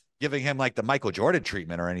are giving him like the Michael Jordan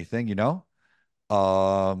treatment or anything.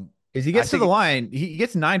 Um, As he I gets to the think line, he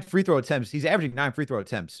gets 9 free throw attempts. He's averaging 9 free throw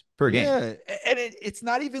attempts per game. yeah, and it's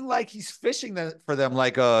not even like he's fishing for them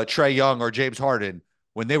like Trey Young or James Harden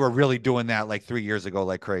when they were really doing that like 3 years ago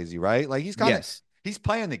like crazy, right? Like Yes. he's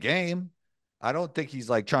playing the game. I don't think he's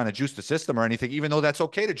like trying to juice the system or anything, even though that's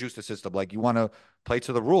okay to juice the system. Like you want to play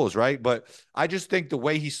to the rules, right? But I just think the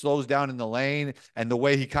way he slows down in the lane and the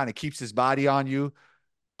way he kind of keeps his body on you,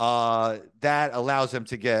 that allows him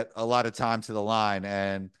to get a lot of time to the line.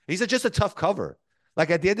 And he's just a tough cover.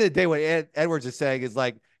 Like at the end of the day, what Edwards is saying is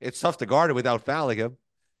like it's tough to guard it without fouling him.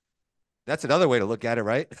 That's another way to look at it,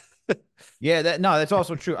 right? Yeah, that's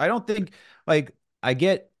also true. I don't think like I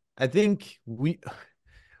think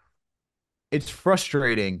it's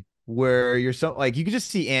frustrating where you're so like you can just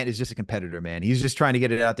see Ant is just a competitor, man. He's just trying to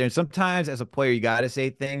get it out there. And sometimes as a player, you got to say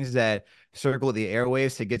things that circle the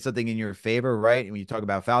airwaves to get something in your favor, right? And when you talk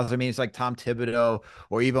about fouls, I mean, it's like Tom Thibodeau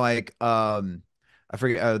or even like I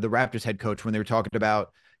forget the Raptors head coach when they were talking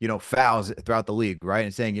about fouls throughout the league, right?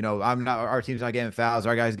 And saying, I'm not our team's not getting fouls,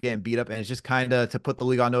 our guys getting beat up, and it's just kind of to put the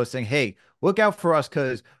league on notice, saying, hey, look out for us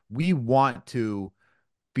because we want to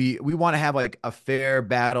we want to have like a fair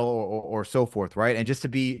battle or so forth, right? And just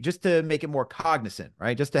to make it more cognizant,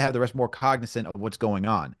 right? Just to have the rest more cognizant of what's going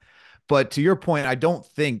on. But to your point, I don't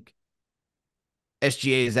think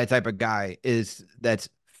SGA is that type of guy is that's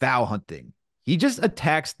foul hunting. He just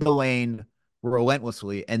attacks the lane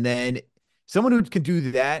relentlessly. And then someone who can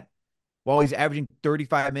do that while he's averaging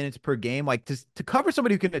 35 minutes per game, like to cover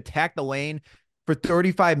somebody who can attack the lane for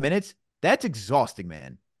 35 minutes, that's exhausting,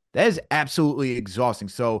 man. That is absolutely exhausting.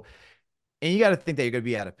 So, and you got to think that you're going to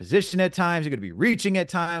be out of position at times. You're going to be reaching at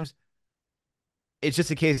times. It's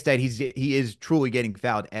just a case that he is truly getting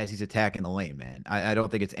fouled as he's attacking the lane, man. I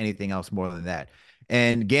don't think it's anything else more than that.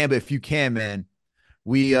 And Gamba, if you can, man,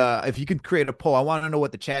 we if you can create a poll, I want to know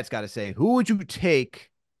what the chat's got to say. Who would you take?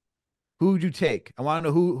 Who would you take? I want to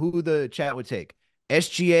know who the chat would take.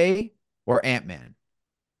 SGA or Ant Man?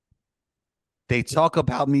 They talk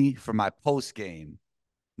about me for my post game,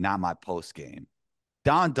 not my post game.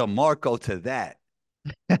 Don DeMarco to that.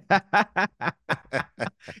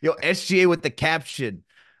 Yo, SGA with the caption.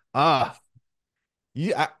 Uh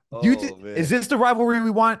yeah. Oh Is man. this the rivalry we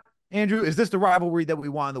want, Andrew? Is this the rivalry that we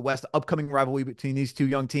want in the West? The upcoming rivalry between these two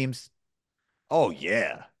young teams? Oh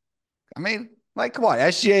yeah. I mean, like, come on,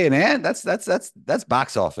 SGA and Ant. That's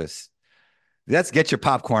box office. Let's get your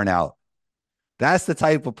popcorn out. That's the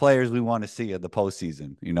type of players we want to see in the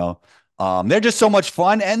postseason. They're just so much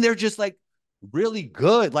fun, and they're just like really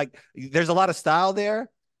good. Like, there's a lot of style there.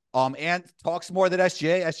 Ant talks more than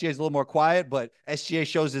SGA. SGA is a little more quiet, but SGA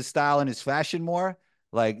shows his style and his fashion more.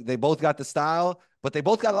 Like, they both got the style, but they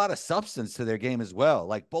both got a lot of substance to their game as well.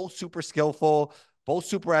 Like, both super skillful, both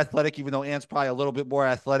super athletic, even though Ant's probably a little bit more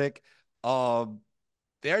athletic. Um,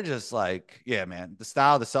 they're just like, yeah, man, the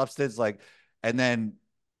style, the substance, like, and then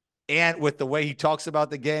Ant with the way he talks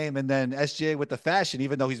about the game, and then SGA with the fashion,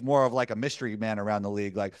 even though he's more of like a mystery man around the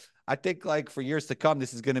league. Like, I think like for years to come,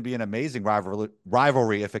 this is going to be an amazing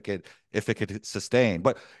rivalry if it could sustain.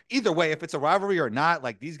 But either way, if it's a rivalry or not,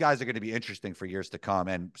 like these guys are going to be interesting for years to come,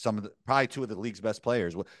 and some of the probably two of the league's best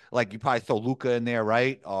players. Like you probably throw Luka in there,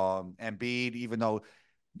 right? Embiid, even though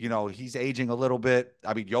he's aging a little bit.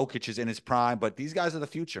 I mean, Jokic is in his prime, but these guys are the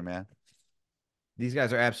future, man, These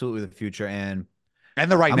guys are absolutely the future, and and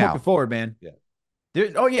the right I'm looking now. forward, man. Yeah.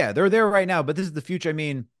 Oh yeah, they're there right now, but this is the future. I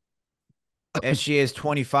mean, SGA is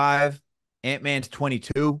 25, Ant Man's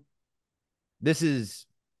 22. This is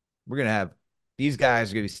we're gonna have these guys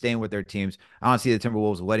are gonna be staying with their teams. I don't see the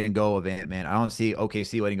Timberwolves letting go of Ant Man. I don't see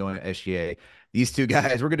OKC letting go of SGA. These two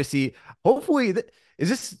guys, we're gonna see. Hopefully,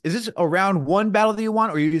 is this a round one battle that you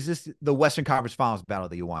want, or is this the Western Conference Finals battle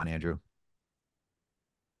that you want, Andrew?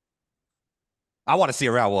 I want to see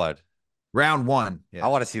a round one. Round one, I yeah,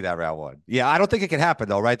 want to see that round one. Yeah, I don't think it can happen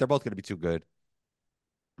though, right? They're both going to be too good.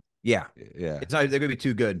 yeah. Yeah. It's not they're gonna be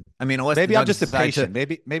too good. I mean, unless the Maybe I'm Nuggets just decide to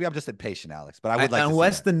impatient. Maybe I'm just impatient, Alex. But I would like to see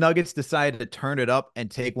unless that. the Nuggets decide to turn it up and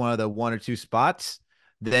take one of the one or two spots,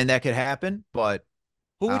 then that could happen. But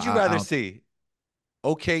Who would you I rather don't. see?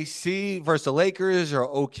 OKC versus the Lakers or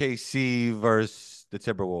OKC versus the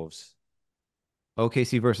Timberwolves?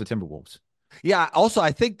 OKC versus the Timberwolves. Yeah. Also,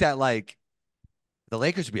 I think that like the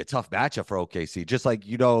Lakers would be a tough matchup for OKC. Just like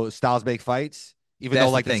styles make fights. Even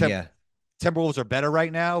though That's the like thing. Yeah, Timberwolves are better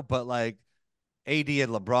right now, but like AD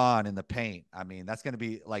and LeBron in the paint. I mean, that's going to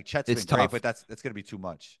be like Chet's it's been great, but tough. that's going to be too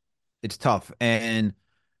much. It's tough. And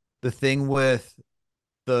the thing with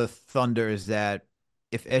the Thunder is that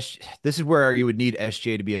if this is where you would need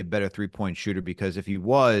SJ to be a better 3-point shooter because if he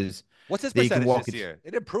was, What's his then you can percentage walk this it. year?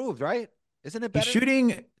 It improved, right? Isn't it He's better?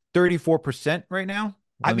 shooting 34% right now.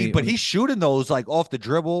 I mean, but Let me he's shooting those like off the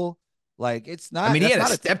dribble. Like it's I not. mean, he That's had a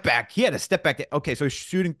not a. step back. He had a step back. Okay, so he's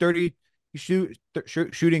shooting 30. Shooting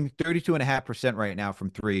 32.5% right now from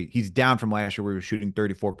three. He's down from last year where he was shooting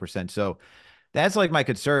 34%. So that's like my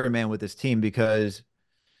concern, man, with this team because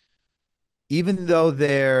even though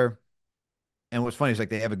they're and what's funny is like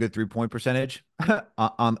they have a good 3-point percentage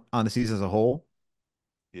on the season as a whole,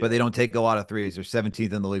 but they Yeah. don't take a lot of threes. They're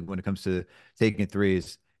 17th in the league when it comes to taking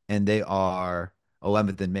threes, and they are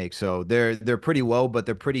 11th in make. So they're pretty low, but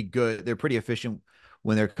they're pretty good. They're pretty efficient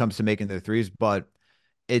when it comes to making their threes. But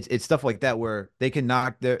it's stuff like that where they can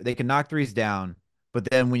knock threes down, But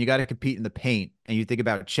then when you got to compete in the paint and you think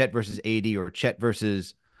about Chet versus AD or Chet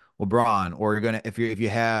versus LeBron, or you're gonna if you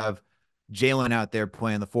have Jalen out there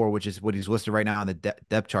playing the four, which is what he's listed right now on the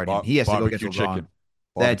depth chart, and he has to go against Barbecue LeBron. chicken.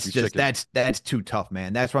 Barbecue chicken. That's too tough,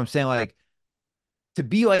 man. That's what I'm saying. Like to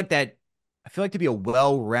be like that, I feel like to be a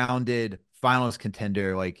well-rounded finals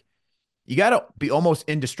contender, like you gotta be almost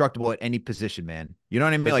indestructible at any position, man. You know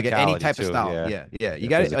what I mean? Like at any Physicality type of too. style. Yeah. Yeah, yeah. Yeah. You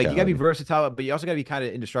gotta be Physicality. versatile, but you also gotta be kind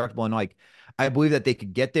of indestructible. And like I believe that they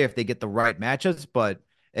could get there if they get the right matchups, but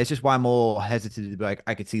it's just why I'm a little hesitant to be like,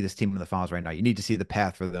 I could see this team in the finals right now. You need to see the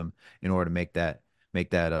path for them in order to make that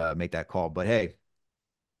call. But hey,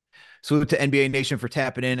 salute to NBA Nation for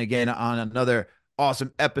tapping in again on another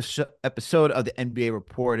awesome episode of the NBA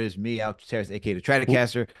Report. It is me, Alex Terrace, aka the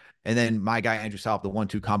Stratocaster, and then my guy Andrew Salop, the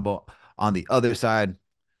 1-2 combo on the other side,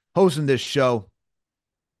 hosting this show,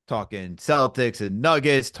 talking Celtics and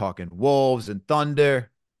Nuggets, talking Wolves and Thunder.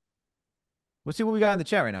 Let's see what we got in the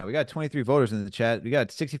chat right now. We got 23 voters in the chat. We got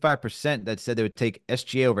 65% that said they would take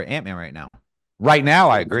SGA over Ant-Man right now. Right now,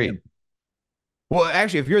 I You're the agree. GM. Well,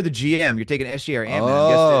 actually, if you're the GM, you're taking SGA or Ant-Man. Oh,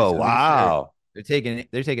 I'm pretty sure wow.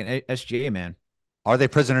 they're taking SGA, man. Are they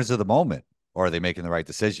prisoners of the moment or are they making the right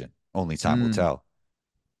decision? Only time will Mm. tell.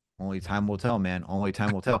 Only time will tell, man. Only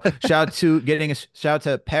time will tell. Shout out to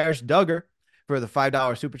Parrish Duggar for the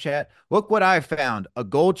 $5 super chat. Look what I found. A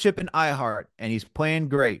gold chip in iHeart, and he's playing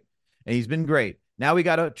great. And he's been great. Now we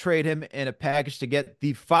gotta trade him in a package to get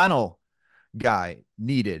the final guy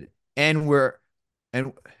needed. And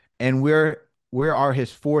and where are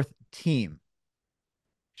his fourth team?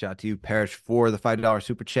 Shout out to you, Parrish, for the $5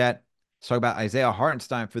 super chat. Let's talk about Isaiah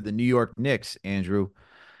Hartenstein for the New York Knicks, Andrew.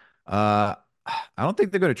 Uh I don't think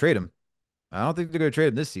they're going to trade him. I don't think they're going to trade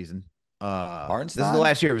him this season. This is the Hartenstein?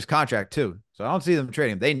 last year of his contract too, so I don't see them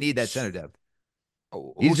trading him. They need that center depth.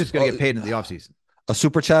 He's Who's just going to get paid in the offseason. a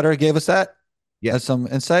super chatter gave us that Yeah, as some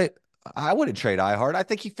insight? I wouldn't trade iHeart. I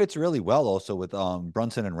think he fits really well also with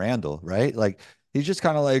Brunson and Randall, right? Like he's just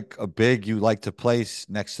kind of like a big you like to place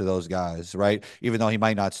next to those guys, right? Even though he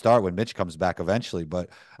might not start when Mitch comes back eventually, but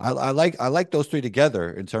I like those three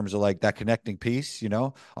together in terms of like that connecting piece,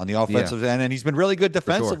 on the yeah, offensive end, and he's been really good for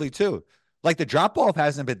sure. defensively too. Like the drop off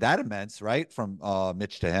hasn't been that immense, right? From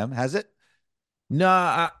Mitch to him, has it?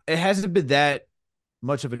 No, it hasn't been that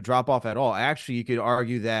much of a drop off at all. Actually, you could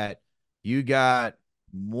argue that you got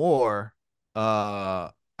more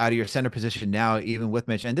out of your center position now, even with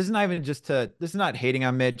Mitch. And this is not even this is not hating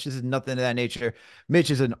on Mitch. This is nothing of that nature. Mitch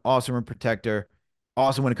is an awesome rim protector,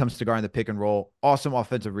 awesome when it comes to guarding the pick and roll, awesome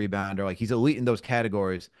offensive rebounder. Like he's elite in those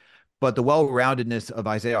categories. But the well-roundedness of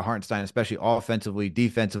Isaiah Hartenstein, especially offensively,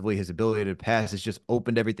 defensively, his ability to pass has just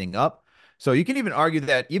opened everything up. So you can even argue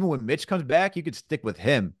that even when Mitch comes back, you could stick with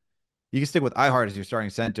him. You can stick with iHeart as your starting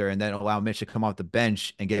center and then allow Mitch to come off the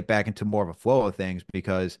bench and get back into more of a flow of things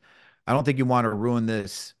because I don't think you want to ruin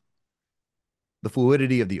the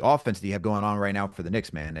fluidity of the offense that you have going on right now for the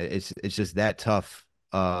Knicks, man. It's just that tough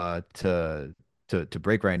to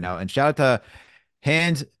break right now. And shout out to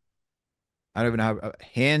Hands, I don't even know how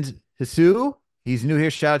Hands Hisu. He's new here.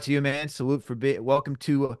 Shout out to you, man. Salute for welcome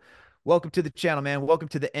to the channel, man. Welcome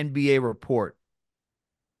to the NBA report.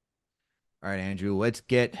 All right, Andrew, let's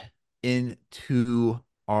get into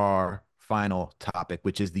our final topic,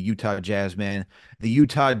 which is the Utah Jazz, man. The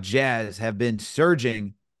Utah Jazz have been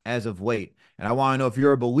surging as of late. And I want to know if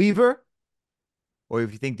you're a believer or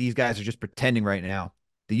if you think these guys are just pretending right now.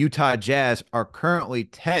 The Utah Jazz are currently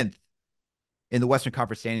 10th in the Western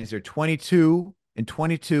Conference standings. They're 22 and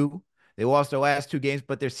 22. They lost their last two games,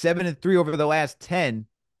 but they're 7-3 over the last 10.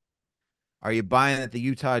 Are you buying that the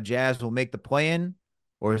Utah Jazz will make the play-in,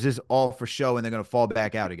 or is this all for show and they're going to fall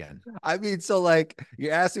back out again? I mean, so like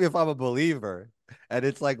you asked me if I'm a believer, and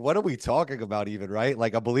it's like, what are we talking about even, right?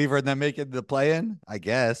 Like a believer in them making the play in, I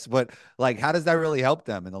guess. But like, how does that really help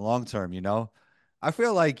them in the long term, you know? I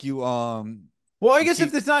feel like Well, I you guess if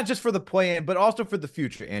keep it's not just for the play-in, but also for the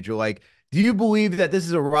future, Andrew. Like, do you believe that this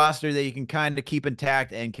is a roster that you can kind of keep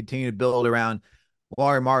intact and continue to build around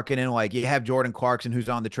Laurie Markkinen? Like, you have Jordan Clarkson, who's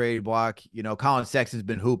on the trade block. You know, Colin Sexton's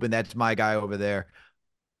been hooping. That's my guy over there.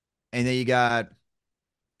 And then you got,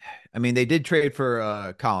 I mean, they did trade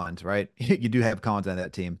for Collins, right? You do have Collins on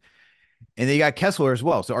that team. And then you got Kessler as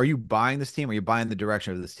well. So are you buying this team or are you buying the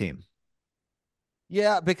direction of this team?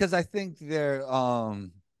 yeah, because I think the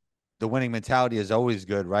winning mentality is always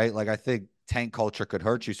good, right? Like I think tank culture could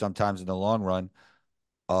hurt you sometimes in the long run.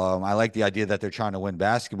 I like the idea that they're trying to win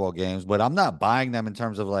basketball games, but I'm not buying them in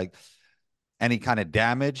terms of like any kind of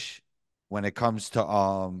damage when it comes to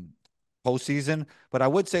postseason. But I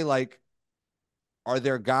would say like, are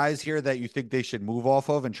there guys here that you think they should move off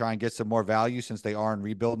of and try and get some more value since they are in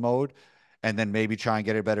rebuild mode? and then maybe try and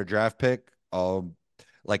get a better draft pick.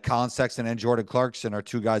 Like Colin Sexton and Jordan Clarkson are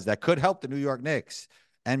two guys that could help the New York Knicks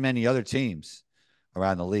and many other teams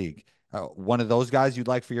around the league. One of those guys you'd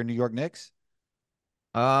like for your New York Knicks?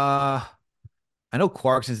 Uh, I know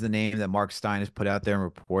Clarkson's the name that Mark Stein has put out there in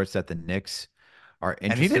reports that the Knicks are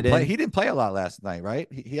And he interested didn't play. in. He didn't play a lot last night,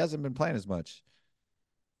 right? He hasn't been playing as much.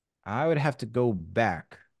 I would have to go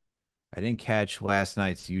back. I didn't catch last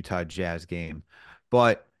night's Utah Jazz game,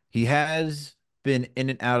 but he has been in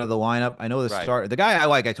and out of the lineup. I know the Right. start. The guy I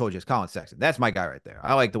like, I told you, is Colin Sexton. That's my guy right there.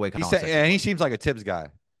 I like the way He Colin said, Sexton and he plays. seems like a Tibbs guy.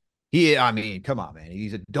 I mean, come on, man.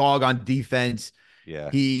 He's a dog on defense.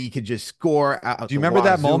 Yeah. He could just score out Do you the remember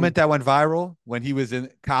that wazoo. moment that went viral when he was in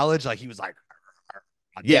college? Like he was like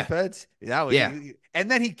on Yeah, defense. That was, yeah. and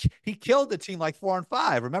then he killed the team like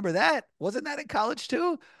 4-on-5. Remember that? Wasn't that in college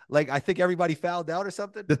too? Like I think everybody fouled out or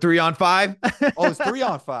something. The 3-on-5. Oh, it's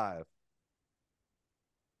 3-on-5.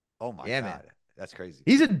 Oh my Yeah, man. God, that's crazy.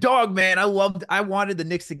 He's a dog, man. I wanted the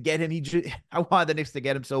Knicks to get him. I wanted the Knicks to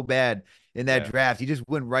get him so bad in that Yeah, draft. He just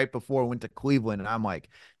went right before went to Cleveland, and I'm like,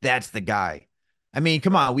 that's the guy. I mean,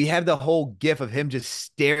 come right. on. We have the whole gif of him just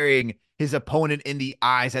staring his opponent in the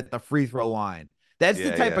eyes at the free throw line. That's the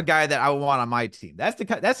Yeah, type yeah, of guy that I want on my team. That's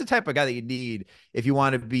the type of guy that you need if you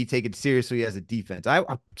want to be taken seriously as a defense.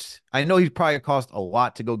 I know he's probably cost a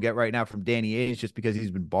lot to go get right now from Danny Ainge just because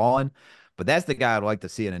he's been balling, but that's the guy I'd like to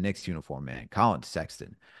see in a Knicks uniform, man. Colin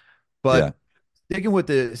Sexton. yeah. But sticking with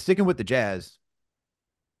the Jazz,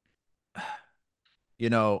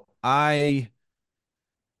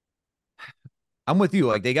 I'm with you.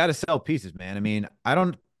 Like they got to sell pieces, man. I mean, I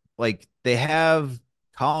don't like they have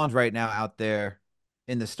Collins right now out there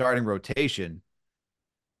in the starting rotation,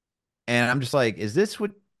 and I'm just like, is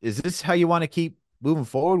this how you want to keep moving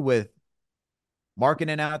forward with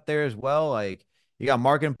Markkinen out there as well? Like you got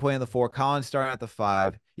Markkinen playing the four, Collins starting at the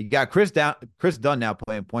five. You got Chris Dunn now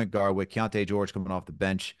playing point guard with Keontae George coming off the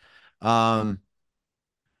bench. Um,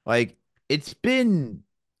 like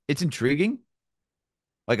it's intriguing.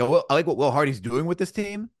 Like I like what Will Hardy's doing with this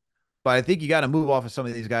team, but I think you got to move off of some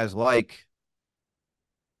of these guys like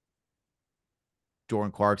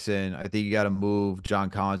Jordan Clarkson. I think you got to move John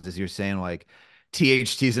Collins, as you're saying. Like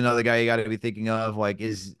THT is another guy you got to be thinking of. Like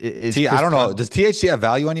is I Chris don't know. Dunn Does THC have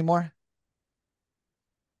value anymore?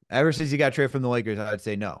 ever since he got traded from the Lakers? I'd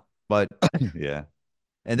say no, but Yeah.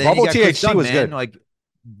 and then you Bubble got Chris THC Dunn, was man. good. Like,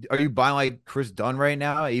 are you buying like Chris Dunn right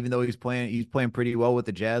now? Even though he's playing pretty well with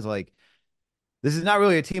the Jazz. Like this is not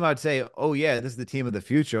really a team I'd say, oh yeah, this is the team of the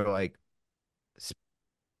future. Like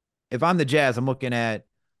if I'm the Jazz, I'm looking at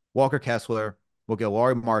Walker Kessler, looking at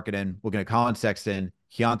Laurie Markkinen, looking at Colin Sexton,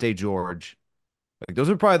 Keontae George. Like those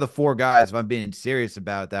are probably the four guys if I'm being serious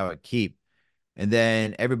about that I would keep. And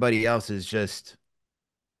then everybody else is just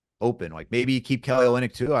open. Like maybe you keep Kelly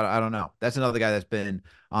Olynyk too. I don't know. That's another guy that's been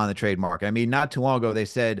on the trademark. I mean, not too long ago they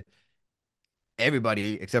said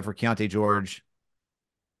everybody except for Keontae George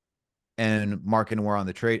and Markin were on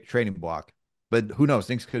the trading block. But who knows?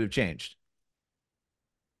 Things could have changed.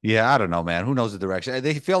 Yeah, I don't know, man. Who knows the direction?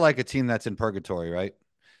 They feel like a team that's in purgatory, right?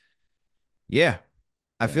 Yeah,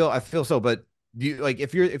 I Yeah. feel I feel so. But do you like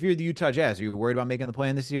if you're the Utah Jazz, are you worried about making the play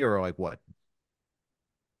in this year or like what?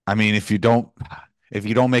 I mean, if you don't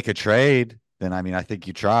make a trade, then I mean, I think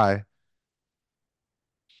you try.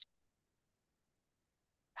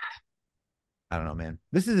 I don't know, man.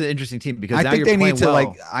 This is an interesting team because I now think you're they need playing to like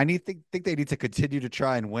well. I need think they need to continue to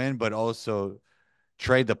try and win, but also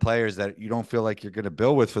trade the players that you don't feel like you're going to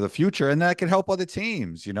build with for the future, and that can help other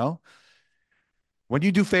teams. When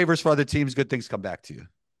you do favors for other teams, good things come back to you.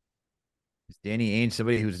 Is Danny Ainge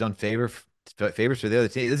somebody who's done favors for the other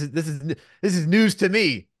team? This is news to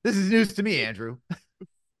me. This is news to me, Andrew.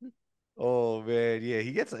 Oh man, yeah,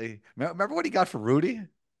 he gets a. Remember what he got for Rudy?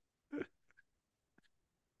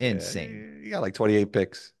 Yeah, Insane. he got like 28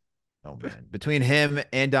 picks. Oh man. Between him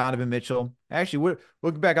and Donovan Mitchell. Actually, we're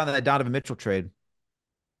looking back on that Donovan Mitchell trade.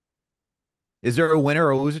 Is there a winner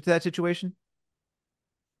or a loser to that situation?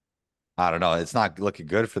 I don't know. It's not looking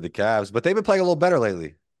good for the Cavs, but they've been playing a little better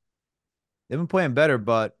lately. They've been playing better,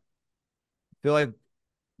 but I feel like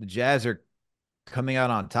the Jazz are coming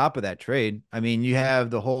out on top of that trade. I mean, you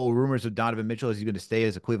have the whole rumors of Donovan Mitchell is he going to stay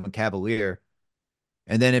as a Cleveland Cavalier.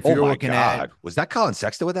 And then if Oh you're my looking at, God, was that Colin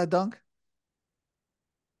Sexton with that dunk?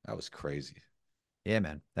 That was crazy. yeah,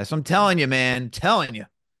 man, that's what I'm telling you, man. I'm telling you.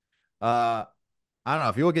 Uh, I don't know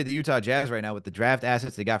if you look at the Utah Jazz right now with the draft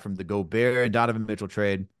assets they got from the Gobert and Donovan Mitchell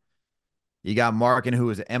trade. You got Markin, who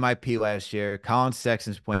was an MIP last year. Colin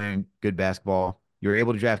Sexton's playing good basketball. You're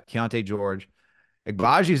able to draft Keontae George.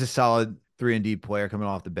 Agbaji's a solid 3 and D player coming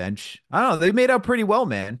off the bench. I don't know. They made out pretty well,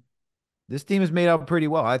 man. this team is made out pretty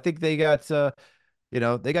well. I think they got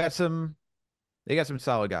they got some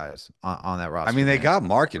solid guys on that I roster, mean, they man. got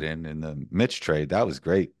marketing in the Mitch trade. That was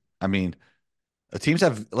great. I mean, the teams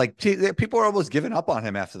have like people are almost giving up on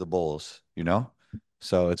him after the Bulls, you know?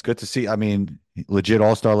 So it's good to see. I mean, legit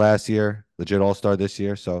all-star last year, legit all-star this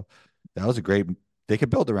year. So that was a great, they could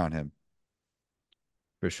build around him.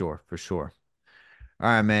 For sure, for sure. All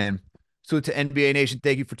right, man. So to NBA Nation,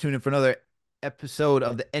 thank you for tuning in for another episode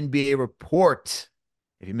of the NBA Report.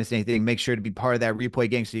 If you missed anything, make sure to be part of that replay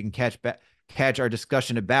game so you can catch our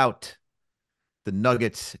discussion about the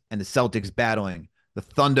Nuggets and the Celtics battling, the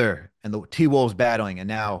Thunder and the T Wolves battling, and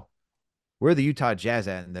now where are the Utah Jazz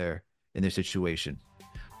at in their situation?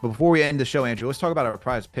 But before we end the show, Andrew, let's talk about our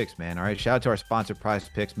prize picks, man. All right. Shout out to our sponsor, Prize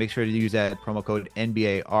Picks. Make sure to use that promo code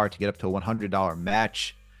NBAR to get up to a $100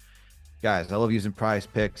 match. Guys, I love using prize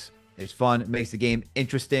picks. It's fun. It makes the game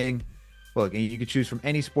interesting. Look, and you can choose from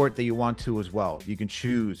any sport that you want to as well. You can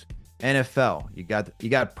choose NFL. You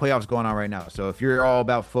got playoffs going on right now. So if you're all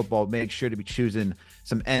about football, make sure to be choosing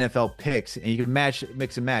some NFL picks, and you can mix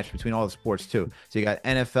and match between all the sports too. So you got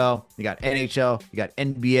NFL, you got NHL, you got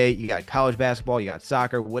NBA, you got college basketball, you got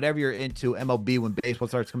soccer, whatever you're into, MLB when baseball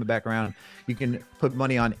starts coming back around. You can put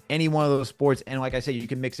money on any one of those sports, and like I said, you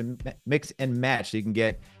can mix and match. So you can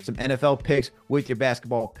get some NFL picks with your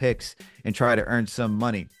basketball picks and try to earn some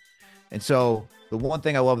money. And so the one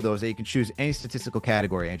thing I love though is that you can choose any statistical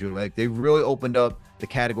category, Andrew. Like they really opened up the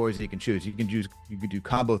categories that you can choose. You can do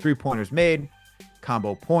combo 3-pointers made,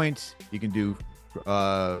 combo points. You can do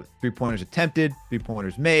 3-pointers attempted,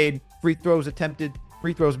 3-pointers made, free throws attempted,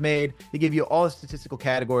 free throws made. They give you all the statistical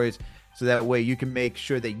categories so that way you can make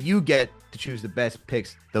sure that you get to choose the best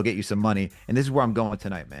picks. They'll get you some money. And this is where I'm going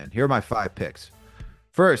tonight, man. Here are my 5 picks.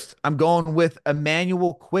 First, I'm going with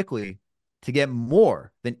Emmanuel Quickly to get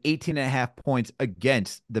more than 18 and a half points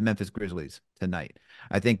against the Memphis Grizzlies tonight.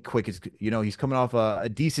 I think Quick is, he's coming off a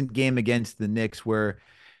decent game against the Knicks where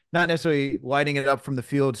not necessarily lighting it up from the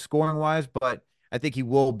field scoring wise, but I think he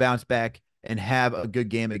will bounce back and have a good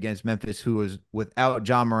game against Memphis, who is without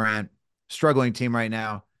John Morant, struggling team right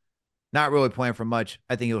now, not really playing for much.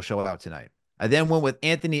 I think he'll show out tonight. I then went with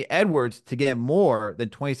Anthony Edwards to get more than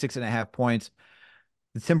 26 and a half points.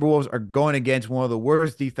 The Timberwolves are going against one of the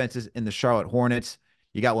worst defenses in the Charlotte Hornets.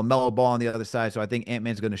 You got LaMelo Ball on the other side, so I think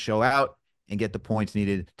Ant-Man's going to show out and get the points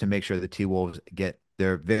needed to make sure the T-Wolves get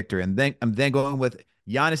their victory. And then I'm going with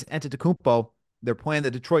Giannis Antetokounmpo. They're playing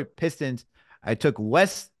the Detroit Pistons. I took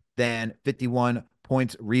less than 51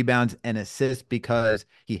 points, rebounds, and assists because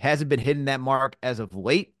he hasn't been hitting that mark as of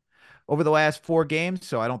late over the last 4 games.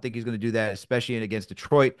 So I don't think he's going to do that, especially against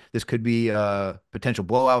Detroit. This could be a potential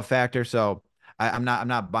blowout factor. So I'm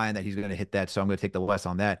not buying that he's going to hit that, so I'm going to take the less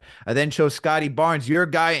on that. I then chose Scotty Barnes, your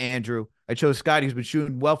guy, Andrew. I chose Scotty, who's been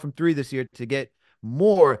shooting well from 3 this year, to get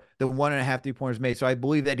more than 1.5 3-pointers made. So I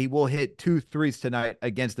believe that he will hit 2 threes tonight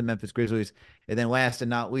against the Memphis Grizzlies. And then last and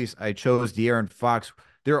not least, I chose De'Aaron Fox.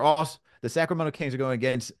 They're also the Sacramento Kings are going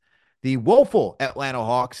against the woeful Atlanta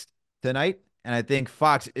Hawks tonight. And I think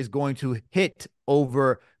Fox is going to hit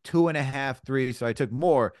over 2.5 threes. So I took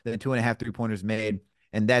more than 2.5 3-pointers made.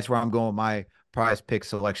 And that's where I'm going with my prize pick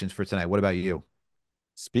selections for tonight. What about you?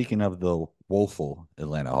 Speaking of the woeful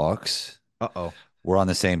Atlanta Hawks, Uh-oh. we're on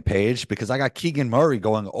the same page because I got Keegan Murray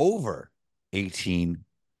going over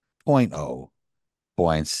 18.0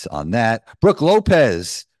 points on that. Brooke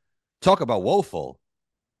Lopez, talk about woeful.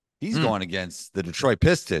 He's going against the Detroit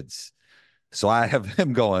Pistons. So I have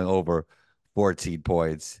him going over 14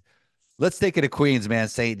 points. Let's take it to Queens, man.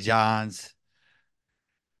 St. John's.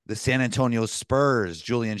 The San Antonio Spurs,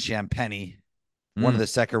 Julian Champagnie, one of the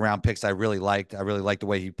second round picks I really liked. I really like the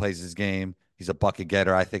way he plays his game. He's a bucket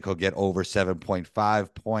getter. I think he'll get over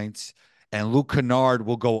 7.5 points. And Luke Kennard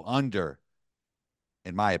will go under,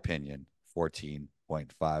 in my opinion,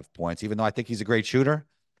 14.5 points. Even though I think he's a great shooter,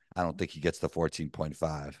 I don't think he gets the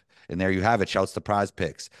 14.5. And there you have it. Shouts to prize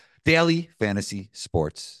picks. Daily fantasy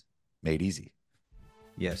sports made easy.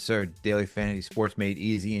 Yes, sir. Daily Fantasy Sports made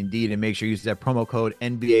easy indeed. And make sure you use that promo code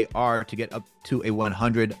NBAR to get up to a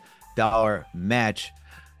 $100 match.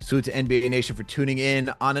 Salute to NBA Nation for tuning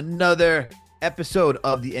in on another episode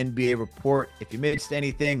of the NBA Report. If you missed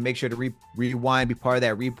anything, make sure to rewind, be part of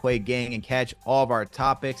that replay gang, and catch all of our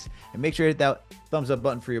topics. And make sure to hit that thumbs up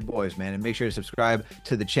button for your boys, man. And make sure to subscribe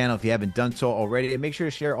to the channel if you haven't done so already. And make sure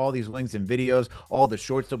to share all these links and videos, all the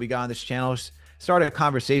shorts that we got on this channel. Start a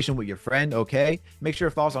conversation with your friend, okay? Make sure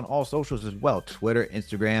to follow us on all socials as well. Twitter,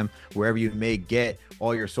 Instagram, wherever you may get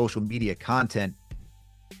all your social media content.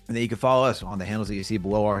 And then you can follow us on the handles that you see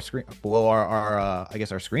below our screen, below our I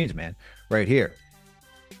guess our screens, man, right here.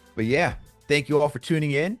 But yeah, thank you all for tuning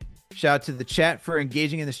in. Shout out to the chat for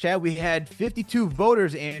engaging in this chat. We had 52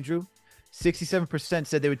 voters, Andrew. 67%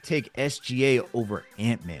 said they would take SGA over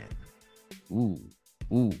Ant-Man. Ooh.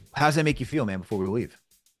 Ooh. How does that make you feel, man, before we leave?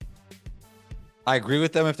 I agree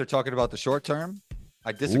with them if they're talking about the short term.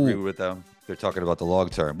 I disagree with them if they're talking about the long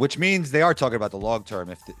term, which means they are talking about the long term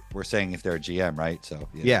if we're saying if they're a GM, right? So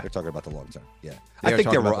yeah, they're talking about the long term. Yeah. I think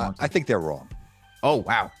they're wrong. I think they're wrong. Oh,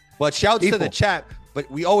 wow. But shouts to the chat, but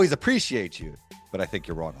we always appreciate you. But I think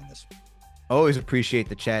you're wrong on this one. Always appreciate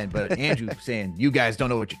the chat, but Andrew saying you guys don't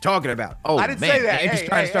know what you're talking about. Oh, I didn't say that. Andrew's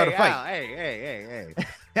trying to start a fight. Hey.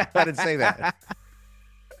 I didn't say that.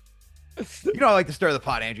 You don't like to stir the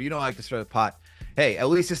pot, Andrew. You don't like to stir the pot. Hey, at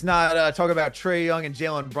least it's not talking about Trae Young and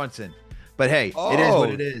Jalen Brunson. But hey, it is what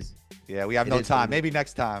it is. Yeah, we have no time. Maybe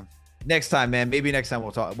next time. Next time, man. Maybe next time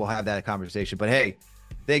we'll have that conversation. But hey,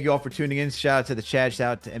 thank you all for tuning in. Shout out to the chat.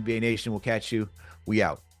 Shout out to NBA Nation. We'll catch you. We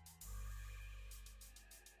out.